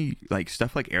 there's only like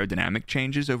stuff like aerodynamic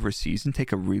changes over a season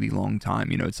take a really long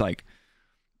time. You know, it's like,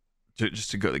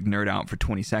 just to go like nerd out for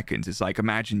 20 seconds, it's like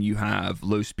imagine you have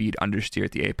low speed understeer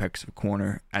at the apex of a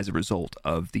corner as a result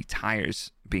of the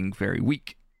tires being very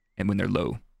weak and when they're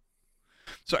low.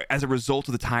 So as a result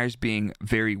of the tires being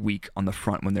very weak on the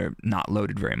front when they're not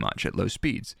loaded very much at low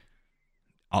speeds,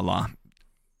 a la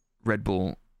Red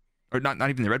Bull, or not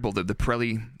even the Red Bull, the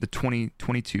Pirelli, the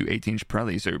 2022 18-inch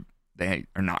Pirellis they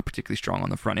are not particularly strong on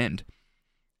the front end.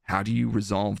 How do you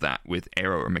resolve that with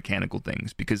aero or mechanical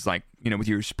things? Because like, you know, with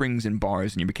your springs and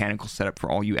bars and your mechanical setup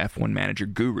for all you F1 manager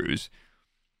gurus,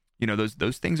 you know,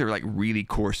 those things are like really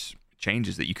coarse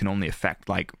changes that you can only affect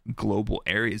like global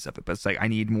areas of it. But it's like, I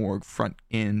need more front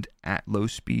end at low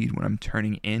speed when I'm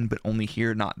turning in, but only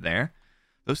here, not there.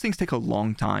 Those things take a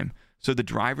long time. So the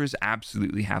drivers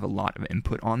absolutely have a lot of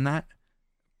input on that.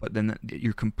 But then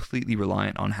you're completely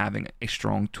reliant on having a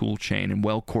strong tool chain and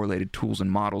well-correlated tools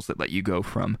and models that let you go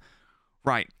from,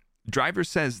 right, driver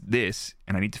says this,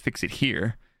 and I need to fix it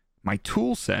here. My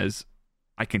tool says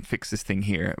I can fix this thing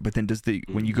here. But then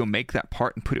when you go make that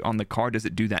part and put it on the car, does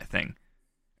it do that thing?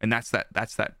 And that's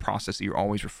that process that you're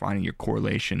always refining your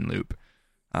correlation loop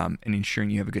and ensuring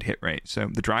you have a good hit rate.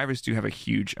 So the drivers do have a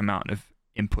huge amount of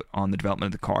input on the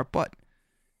development of the car. But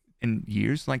in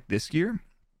years like this year,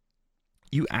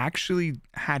 you actually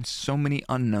had so many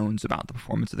unknowns about the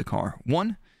performance of the car.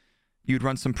 One, you'd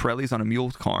run some Pirellis on a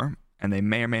mule car, and they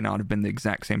may or may not have been the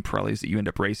exact same Pirellis that you end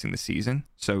up racing this season.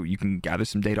 So you can gather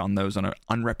some data on those on an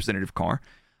unrepresentative car.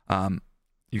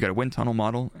 You got a wind tunnel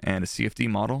model and a CFD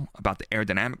model about the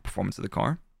aerodynamic performance of the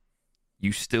car.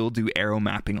 You still do aero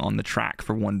mapping on the track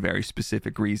for one very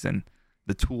specific reason.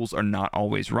 The tools are not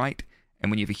always right, and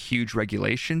when you have a huge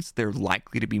regulations, they're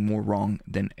likely to be more wrong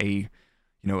than a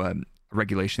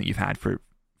regulation that you've had for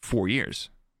 4 years.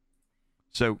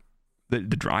 So the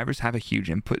drivers have a huge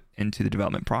input into the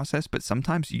development process, but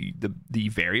sometimes the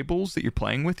variables that you're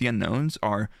playing with, the unknowns,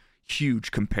 are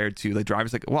huge compared to the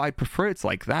drivers. Like, well, I prefer it's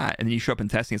like that, and then you show up in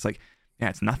testing, it's like, yeah,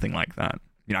 it's nothing like that.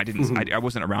 You know, I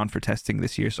wasn't around for testing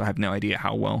this year, so I have no idea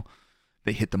how well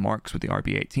they hit the marks with the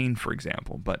RB18, for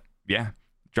example. But yeah,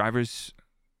 the drivers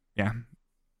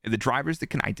that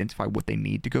can identify what they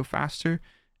need to go faster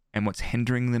and what's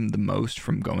hindering them the most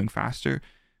from going faster,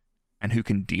 and who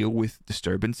can deal with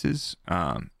disturbances,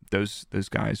 those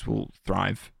guys will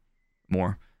thrive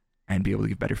more and be able to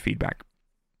give better feedback.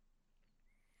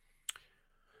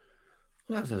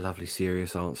 Well, that was a lovely,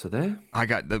 serious answer there. All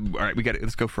right, we got it.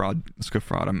 Let's go fraud.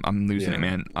 I'm losing it,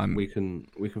 man. We can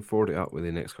forward it up with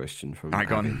the next question from. I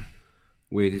got it.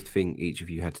 Weirdest thing each of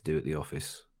you had to do at the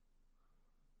office.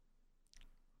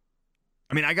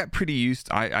 I mean, I got pretty used.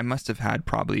 I must have had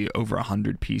probably over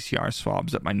 100 PCR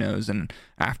swabs up my nose, and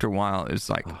after a while, it's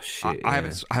like, oh, shit, I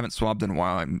haven't swabbed in a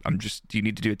while. I'm just. Do you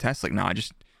need to do a test? Like, no, I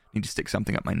just need to stick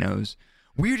something up my nose.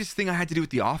 Weirdest thing I had to do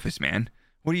at the office, man.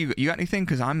 What do you got? Anything?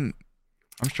 Because I'm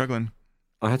struggling.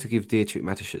 I had to give Dietrich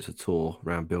Mateschitz a tour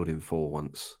around Building 4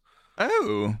 once.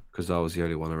 Oh, because I was the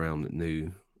only one around that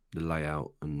knew the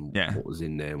layout and what was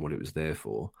in there and what it was there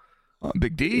for. Oh,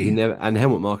 Big D. And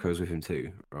Helmut Marko was with him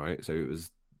too, right? So it was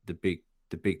the big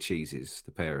cheeses,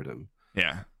 the pair of them.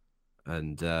 Yeah.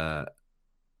 And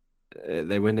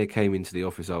when they came into the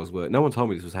office I was working, no one told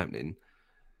me this was happening.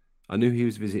 I knew he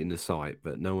was visiting the site,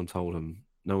 but no one told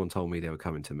me they were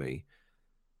coming to me.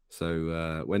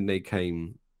 So when they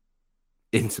came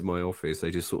into my office, they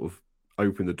just sort of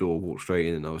opened the door, walked straight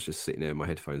in, and I was just sitting there with my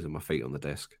headphones and my feet on the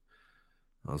desk.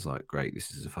 I was like, great, this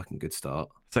is a fucking good start.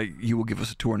 So you will give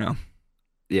us a tour now?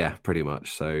 Yeah, pretty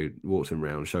much. So walked him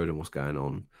around, showed him what's going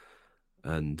on.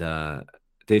 And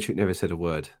Dietrich never said a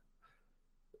word.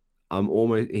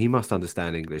 He must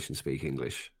understand English and speak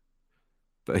English.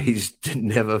 But he just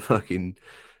never fucking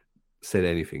said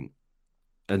anything.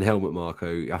 And Helmut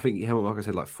Marko, I think Helmut Marko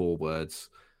said like 4 words.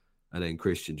 And then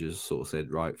Christian just sort of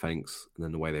said, right, thanks. And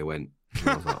then away they went. And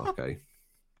I was like, okay.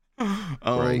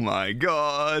 Oh, my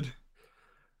God.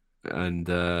 And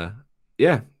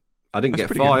yeah, I didn't That's get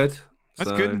pretty good. fired. That's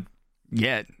so... good.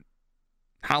 Yeah.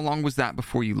 How long was that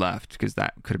before you left? Because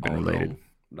that could have been related. Long.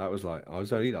 That was like, I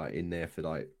was only like in there for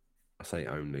like, I say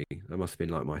only, that must have been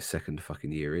like my second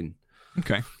fucking year in.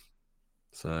 Okay.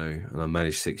 So, and I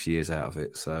managed 6 years out of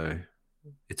it. So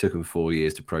it took them 4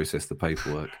 years to process the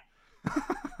paperwork.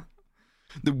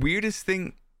 The weirdest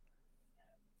thing,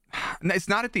 it's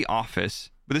not at the office,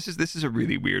 but this is a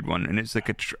really weird one, and it's like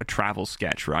a travel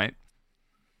sketch, right?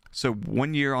 So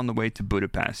 1 year on the way to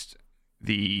Budapest,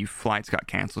 the flights got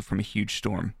canceled from a huge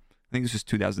storm. I think this was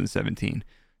 2017.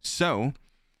 So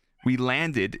we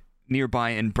landed nearby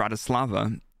in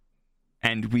Bratislava,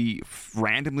 and we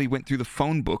randomly went through the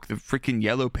phone book, the freaking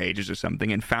yellow pages or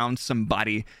something, and found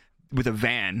somebody with a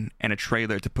van and a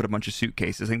trailer to put a bunch of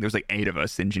suitcases. I think there was like 8 of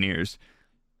us engineers.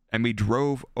 And we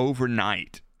drove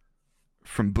overnight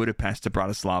from Budapest to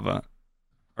Bratislava,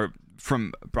 or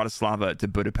from Bratislava to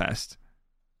Budapest.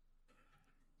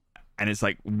 And it's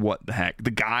like, what the heck? The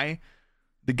guy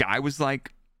was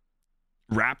like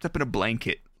wrapped up in a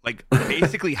blanket, like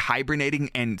basically hibernating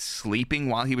and sleeping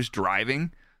while he was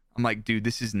driving. I'm like, dude,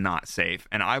 this is not safe.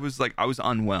 And I was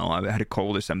unwell. I had a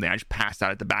cold or something. I just passed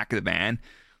out at the back of the van.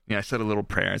 You know, I said a little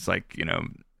prayer. It's like, you know,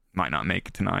 might not make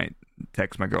it tonight.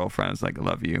 Text my girlfriend. I was like, I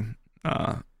love you.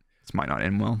 This might not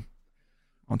end well.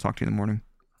 I'll talk to you in the morning.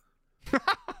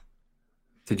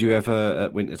 Did you ever,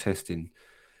 at winter testing,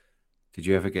 did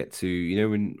you ever get to, you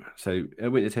know, so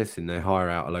at winter testing, they hire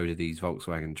out a load of these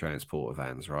Volkswagen transporter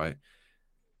vans, right?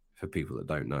 For people that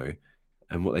don't know.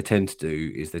 And what they tend to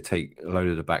do is they take a load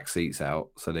of the back seats out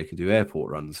so they can do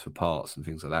airport runs for parts and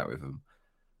things like that with them.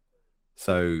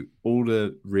 So all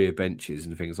the rear benches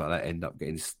and things like that end up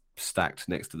getting stacked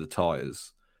next to the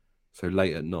tyres. So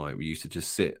late at night, we used to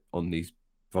just sit on these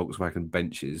Volkswagen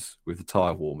benches with the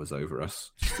tyre warmers over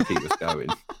us just to keep us going.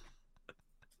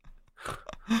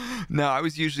 No, I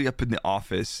was usually up in the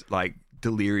office, like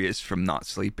delirious from not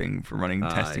sleeping, for running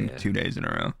testing 2 days in a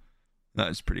row. That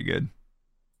was pretty good.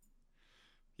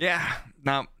 Yeah.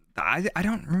 Now, I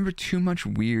don't remember too much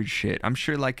weird shit. I'm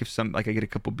sure, like, if I get a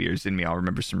couple beers in me, I'll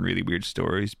remember some really weird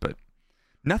stories, but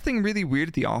nothing really weird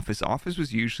at the office. Office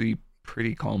was usually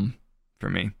pretty calm for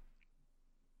me.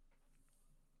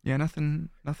 Yeah, nothing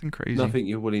crazy. Nothing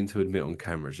you're willing to admit on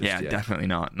camera just yet. Definitely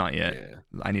not. Not yet.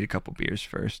 Yeah. I need a couple beers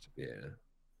first.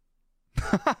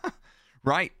 Yeah.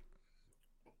 Right.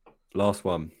 Last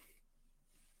one.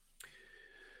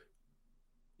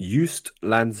 Just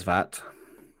Landsvat.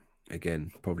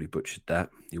 Again, probably butchered that.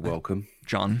 You're welcome.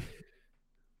 John.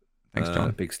 Thanks,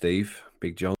 John. Big Steve.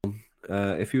 Big John.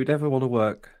 If you would ever want to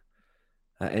work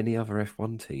at any other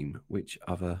F1 team, which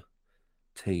other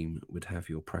team would have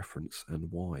your preference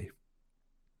and why?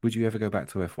 Would you ever go back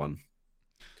to F1?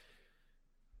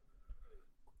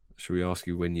 Should we ask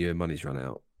you when your money's run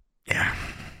out? Yeah.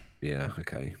 Yeah,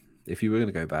 okay. If you were going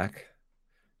to go back,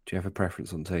 do you have a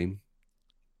preference on team?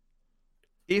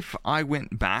 If I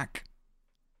went back,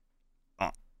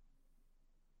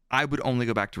 I would only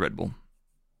go back to Red Bull.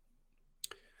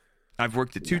 I've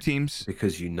worked at 2 teams.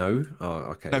 Because you know? Oh,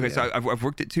 okay. Okay, so I've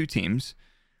worked at 2 teams.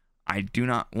 I do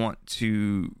not want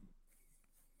to...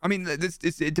 I mean,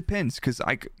 it depends, because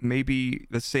maybe,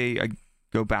 let's say I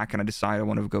go back and I decide I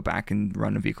want to go back and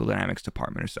run a vehicle dynamics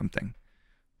department or something.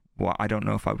 Well, I don't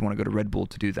know if I would want to go to Red Bull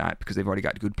to do that, because they've already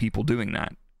got good people doing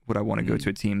that. Would I want to go to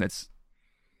a team that's,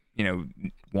 you know,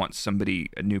 wants a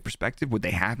new perspective? Would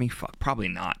they have me? Fuck, probably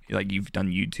not. Like, you've done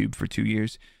YouTube for 2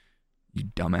 years, you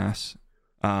dumbass.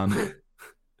 I'm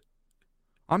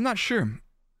not sure,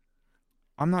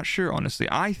 honestly.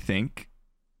 I think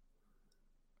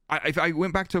if I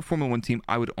went back to a Formula 1 team,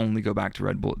 I would only go back to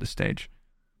Red Bull at this stage.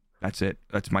 That's it.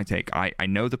 That's my take. I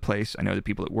know the place. I know the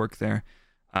people that work there.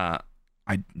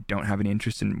 I don't have any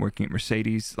interest in working at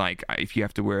Mercedes. Like, if you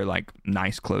have to wear like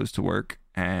nice clothes to work,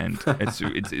 and it's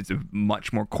a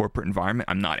much more corporate environment,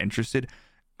 I'm not interested.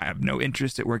 I have no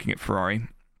interest at working at Ferrari.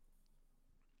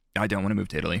 I don't want to move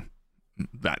to Italy.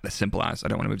 That's simple as I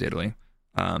don't want to move to Italy.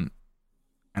 And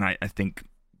I think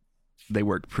they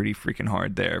work pretty freaking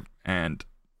hard there, and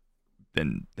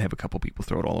then they have a couple people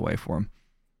throw it all away for them.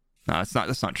 No,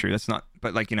 that's not true. That's not.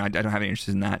 But like, you know, I don't have any interest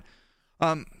in that.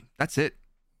 That's it.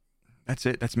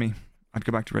 That's me. I'd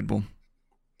go back to Red Bull.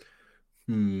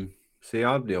 See,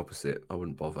 I'm the opposite. I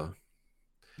wouldn't bother.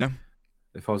 No.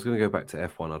 If I was going to go back to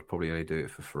F1, I'd probably only do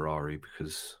it for Ferrari,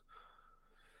 because,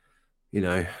 you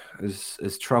know,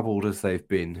 as troubled as they've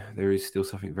been, there is still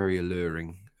something very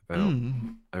alluring about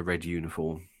a red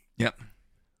uniform. Yep.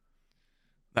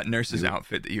 That nurse's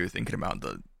outfit that you were thinking about,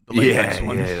 the latex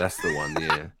one. Yeah, that's the one.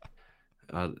 Yeah.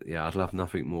 I'd love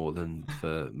nothing more than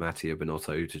for Mattia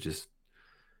Binotto to just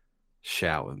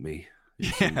shout at me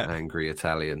in some angry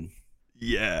Italian.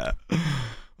 Yeah.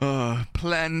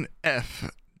 Plan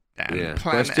F. Dan. Yeah.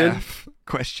 Plan Question? F.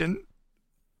 Question?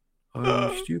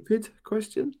 Are you stupid?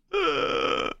 Question?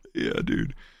 Yeah,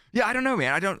 dude. Yeah, I don't know,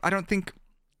 man. I don't think.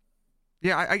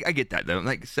 Yeah, I get that though.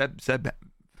 Like Seb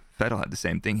Vettel had the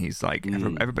same thing. He's like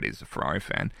everybody's a Ferrari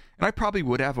fan, and I probably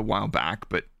would have a while back,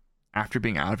 but after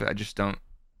being out of it, I just don't.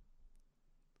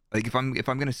 Like if I'm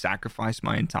gonna sacrifice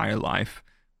my entire life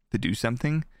to do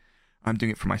something, I'm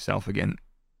doing it for myself again.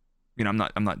 You know,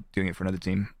 I'm not doing it for another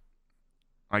team.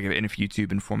 Like and if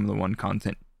YouTube and Formula One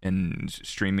content and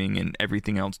streaming and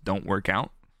everything else don't work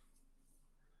out,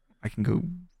 I can go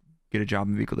get a job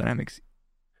in vehicle dynamics.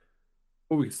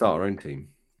 Or we could start our own team.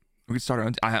 We could start our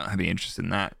own. I don't have any interest in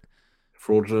that.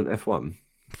 Fraudulent F1.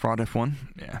 Fraud F1,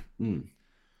 yeah.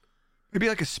 Maybe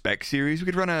like a spec series. We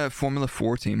could run a Formula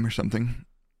 4 team or something.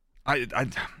 But I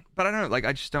don't know. Like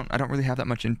I don't really have that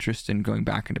much interest in going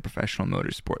back into professional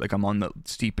motorsport. Like I'm on the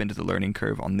steep into the learning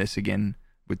curve on this again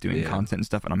with doing content and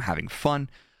stuff, and I'm having fun,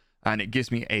 and it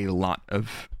gives me a lot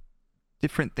of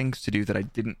different things to do that I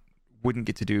wouldn't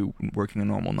get to do working a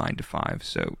normal 9 to 5.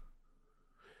 So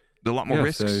a lot more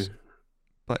risks. So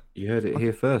but you heard it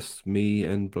here first. Me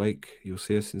and Blake, you'll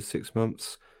see us in 6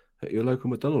 months at your local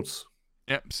McDonald's.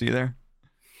 Yep, see you there.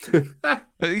 At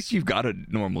least you've got a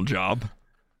normal job.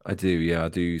 I do, yeah, I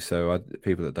do. So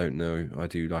people that don't know, I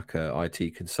do like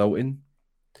IT consulting.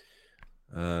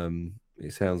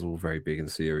 It sounds all very big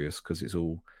and serious because it's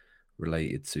all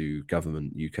related to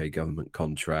government, UK government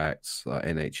contracts, like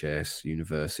NHS,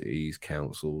 universities,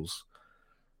 councils.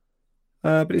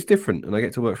 But it's different, and I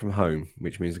get to work from home,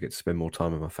 which means I get to spend more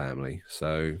time with my family.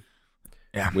 So,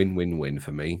 yeah, win-win-win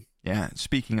for me. Yeah.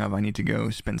 Speaking of, I need to go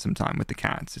spend some time with the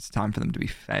cats. It's time for them to be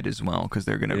fed as well because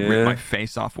they're going to rip my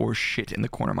face off or shit in the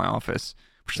corner of my office,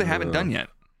 which they haven't done yet.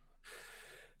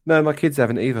 No, my kids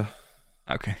haven't either.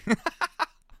 Okay.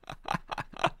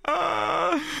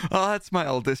 Oh, that's my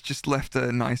eldest. Just left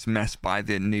a nice mess by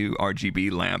the new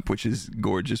RGB lamp, which is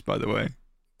gorgeous, by the way.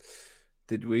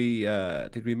 Did we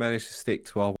manage to stick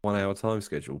to our 1 hour time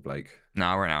schedule, Blake?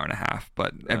 No, we're an hour and a half,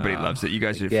 but everybody loves it. You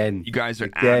guys are Again.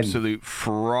 absolute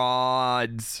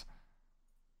frauds.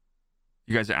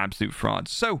 You guys are absolute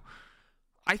frauds. So,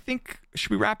 I think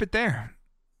should we wrap it there?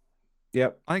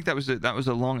 Yep. I think that was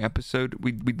a long episode.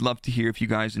 We'd love to hear if you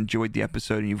guys enjoyed the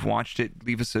episode and you've watched it.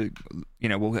 Leave us a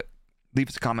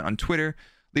comment on Twitter.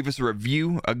 Leave us a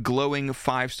review, a glowing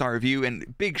 5-star review,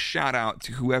 and big shout out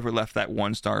to whoever left that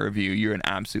 1-star review. You're an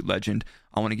absolute legend.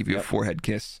 I want to give you a forehead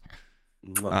kiss.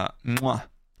 Mwah. Mwah.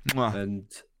 Mwah.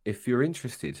 And if you're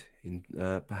interested in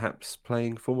perhaps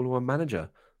playing Formula One Manager,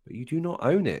 but you do not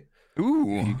own it,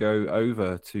 if you go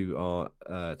over to our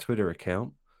Twitter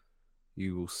account,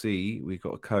 you will see we've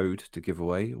got a code to give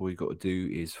away. All you've got to do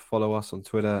is follow us on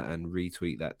Twitter and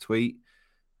retweet that tweet,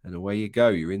 and away you go.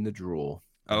 You're in the draw.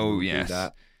 Oh, yes.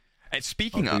 And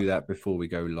I'll do that before we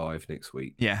go live next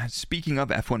week. Yeah, speaking of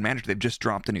F1 Manager, they've just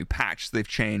dropped a new patch. So they've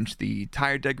changed the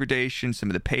tire degradation, some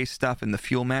of the pace stuff, and the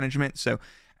fuel management. So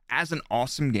as an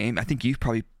awesome game, I think you've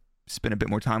probably spent a bit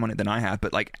more time on it than I have,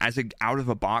 but like as an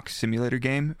out-of-a-box simulator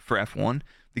game for F1,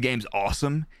 the game's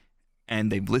awesome,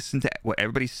 and they've listened to what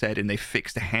everybody said, and they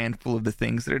fixed a handful of the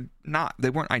things that they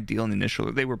weren't ideal in the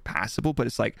initial. They were passable, but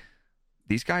it's like,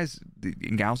 these guys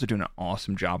and gals are doing an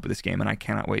awesome job with this game, and I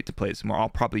cannot wait to play it some more. I'll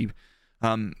probably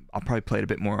play it a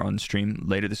bit more on stream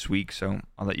later this week, so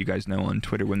I'll let you guys know on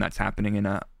Twitter when that's happening. And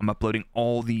I'm uploading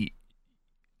all the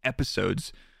episodes.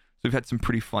 So we've had some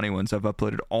pretty funny ones. I've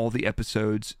uploaded all the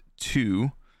episodes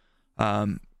to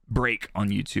Break on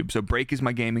YouTube. So Break is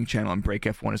my gaming channel, and Break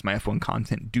F1 is my F1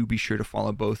 content. Do be sure to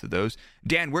follow both of those.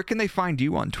 Dan, where can they find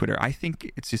you on Twitter? I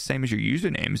think it's the same as your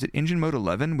username. Is it Engine Mode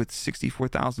 11 with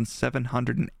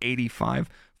 64,785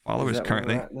 followers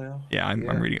currently? Yeah,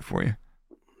 I'm reading it for you.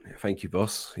 Thank you,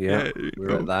 boss. Yeah,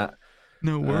 we're at that.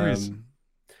 No worries.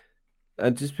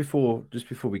 And just before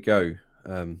we go,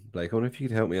 Blake, I wonder if you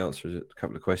could help me answer a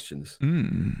couple of questions.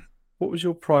 What was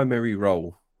your primary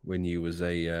role when you was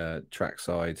a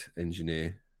trackside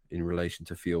engineer in relation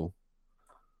to fuel?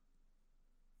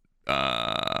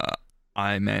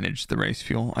 I managed the race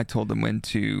fuel. I told them when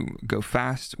to go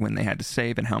fast, when they had to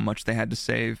save, and how much they had to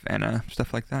save, and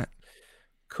stuff like that.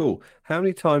 Cool. How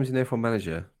many times in F1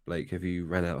 Manager, Blake, have you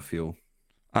ran out of fuel?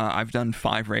 I've done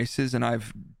 5 races, and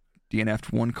I've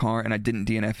DNF'd 1 car, and I didn't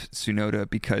DNF Tsunoda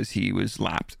because he was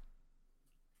lapped.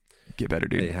 Get better,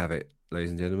 dude. There you have it, ladies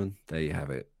and gentlemen. There you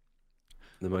have it.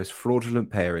 The most fraudulent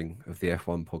pairing of the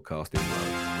F1 podcast in the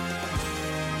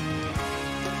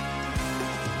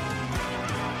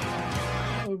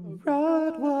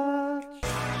world.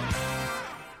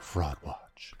 Fraud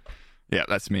Watch. Yeah,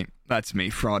 that's me. That's me.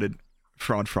 Fraud.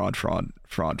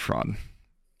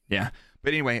 Yeah.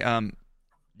 But anyway,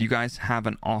 you guys have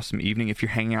an awesome evening. If you're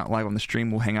hanging out live on the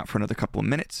stream, we'll hang out for another couple of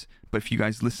minutes. But if you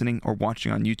guys listening or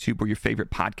watching on YouTube or your favorite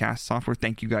podcast software,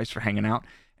 thank you guys for hanging out.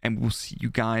 And we'll see you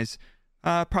guys,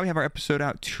 probably have our episode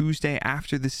out Tuesday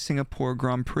after the Singapore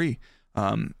Grand Prix.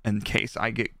 In case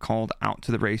I get called out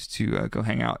to the race to go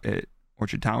hang out at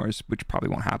Orchard Towers, which probably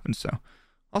won't happen. So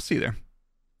I'll see you there.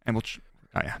 And we'll...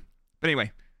 yeah. But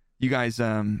anyway, you guys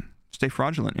stay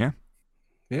fraudulent, yeah?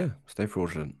 Yeah, stay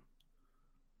fraudulent.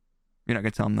 You're not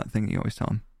going to tell them that thing that you always tell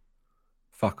them?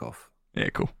 Fuck off. Yeah,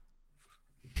 cool.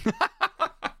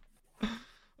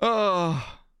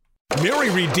 Oh... Mary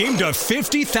redeemed a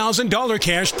 $50,000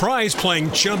 cash prize playing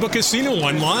Chumba Casino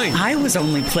online. I was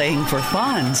only playing for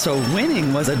fun, so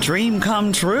winning was a dream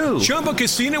come true. Chumba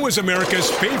Casino is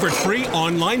America's favorite free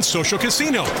online social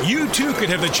casino. You, too, could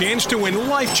have the chance to win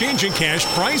life-changing cash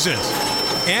prizes.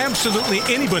 Absolutely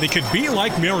anybody could be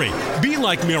like Mary. Be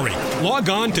like Mary. Log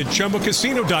on to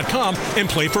ChumbaCasino.com and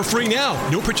play for free now.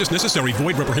 No purchase necessary.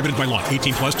 Void where prohibited by law.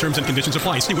 18 plus terms and conditions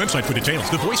apply. See website for details.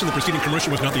 The voice in the preceding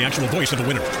commercial was not the actual voice of the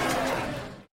winner.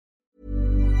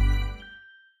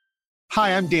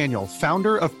 Hi, I'm Daniel,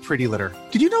 founder of Pretty Litter.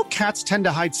 Did you know cats tend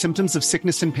to hide symptoms of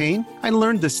sickness and pain? I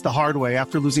learned this the hard way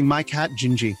after losing my cat,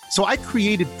 Gingy. So I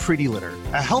created Pretty Litter,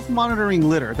 a health monitoring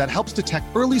litter that helps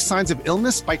detect early signs of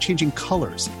illness by changing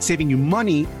colors, saving you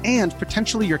money and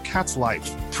potentially your cat's life.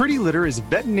 Pretty Litter is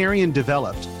veterinarian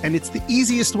developed, and it's the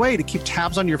easiest way to keep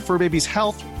tabs on your fur baby's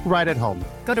health right at home.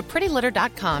 Go to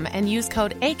prettylitter.com and use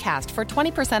code ACAST for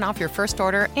 20% off your first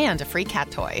order and a free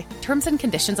cat toy. Terms and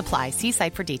conditions apply. See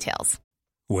site for details.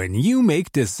 When you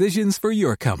make decisions for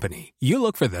your company, you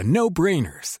look for the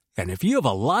no-brainers. And if you have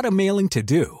a lot of mailing to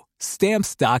do,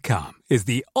 Stamps.com is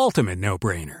the ultimate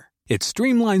no-brainer. It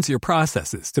streamlines your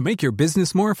processes to make your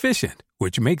business more efficient,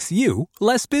 which makes you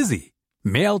less busy.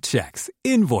 Mail checks,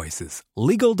 invoices,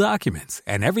 legal documents,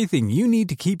 and everything you need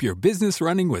to keep your business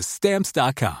running with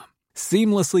Stamps.com.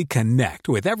 Seamlessly connect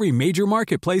with every major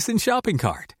marketplace and shopping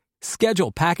cart.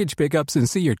 Schedule package pickups and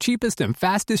see your cheapest and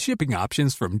fastest shipping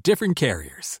options from different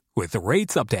carriers. With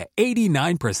rates up to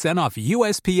 89% off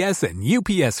USPS and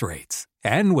UPS rates.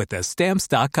 And with the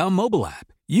Stamps.com mobile app,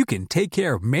 you can take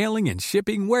care of mailing and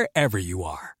shipping wherever you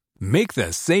are. Make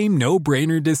the same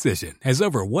no-brainer decision as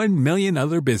over 1 million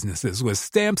other businesses with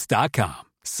Stamps.com.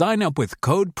 Sign up with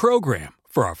code PROGRAM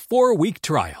for a 4-week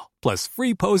trial, plus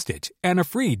free postage and a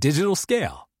free digital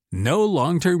scale. No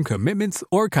long-term commitments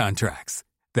or contracts.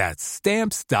 That's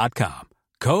Stamps.com.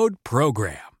 Code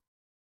PROGRAM.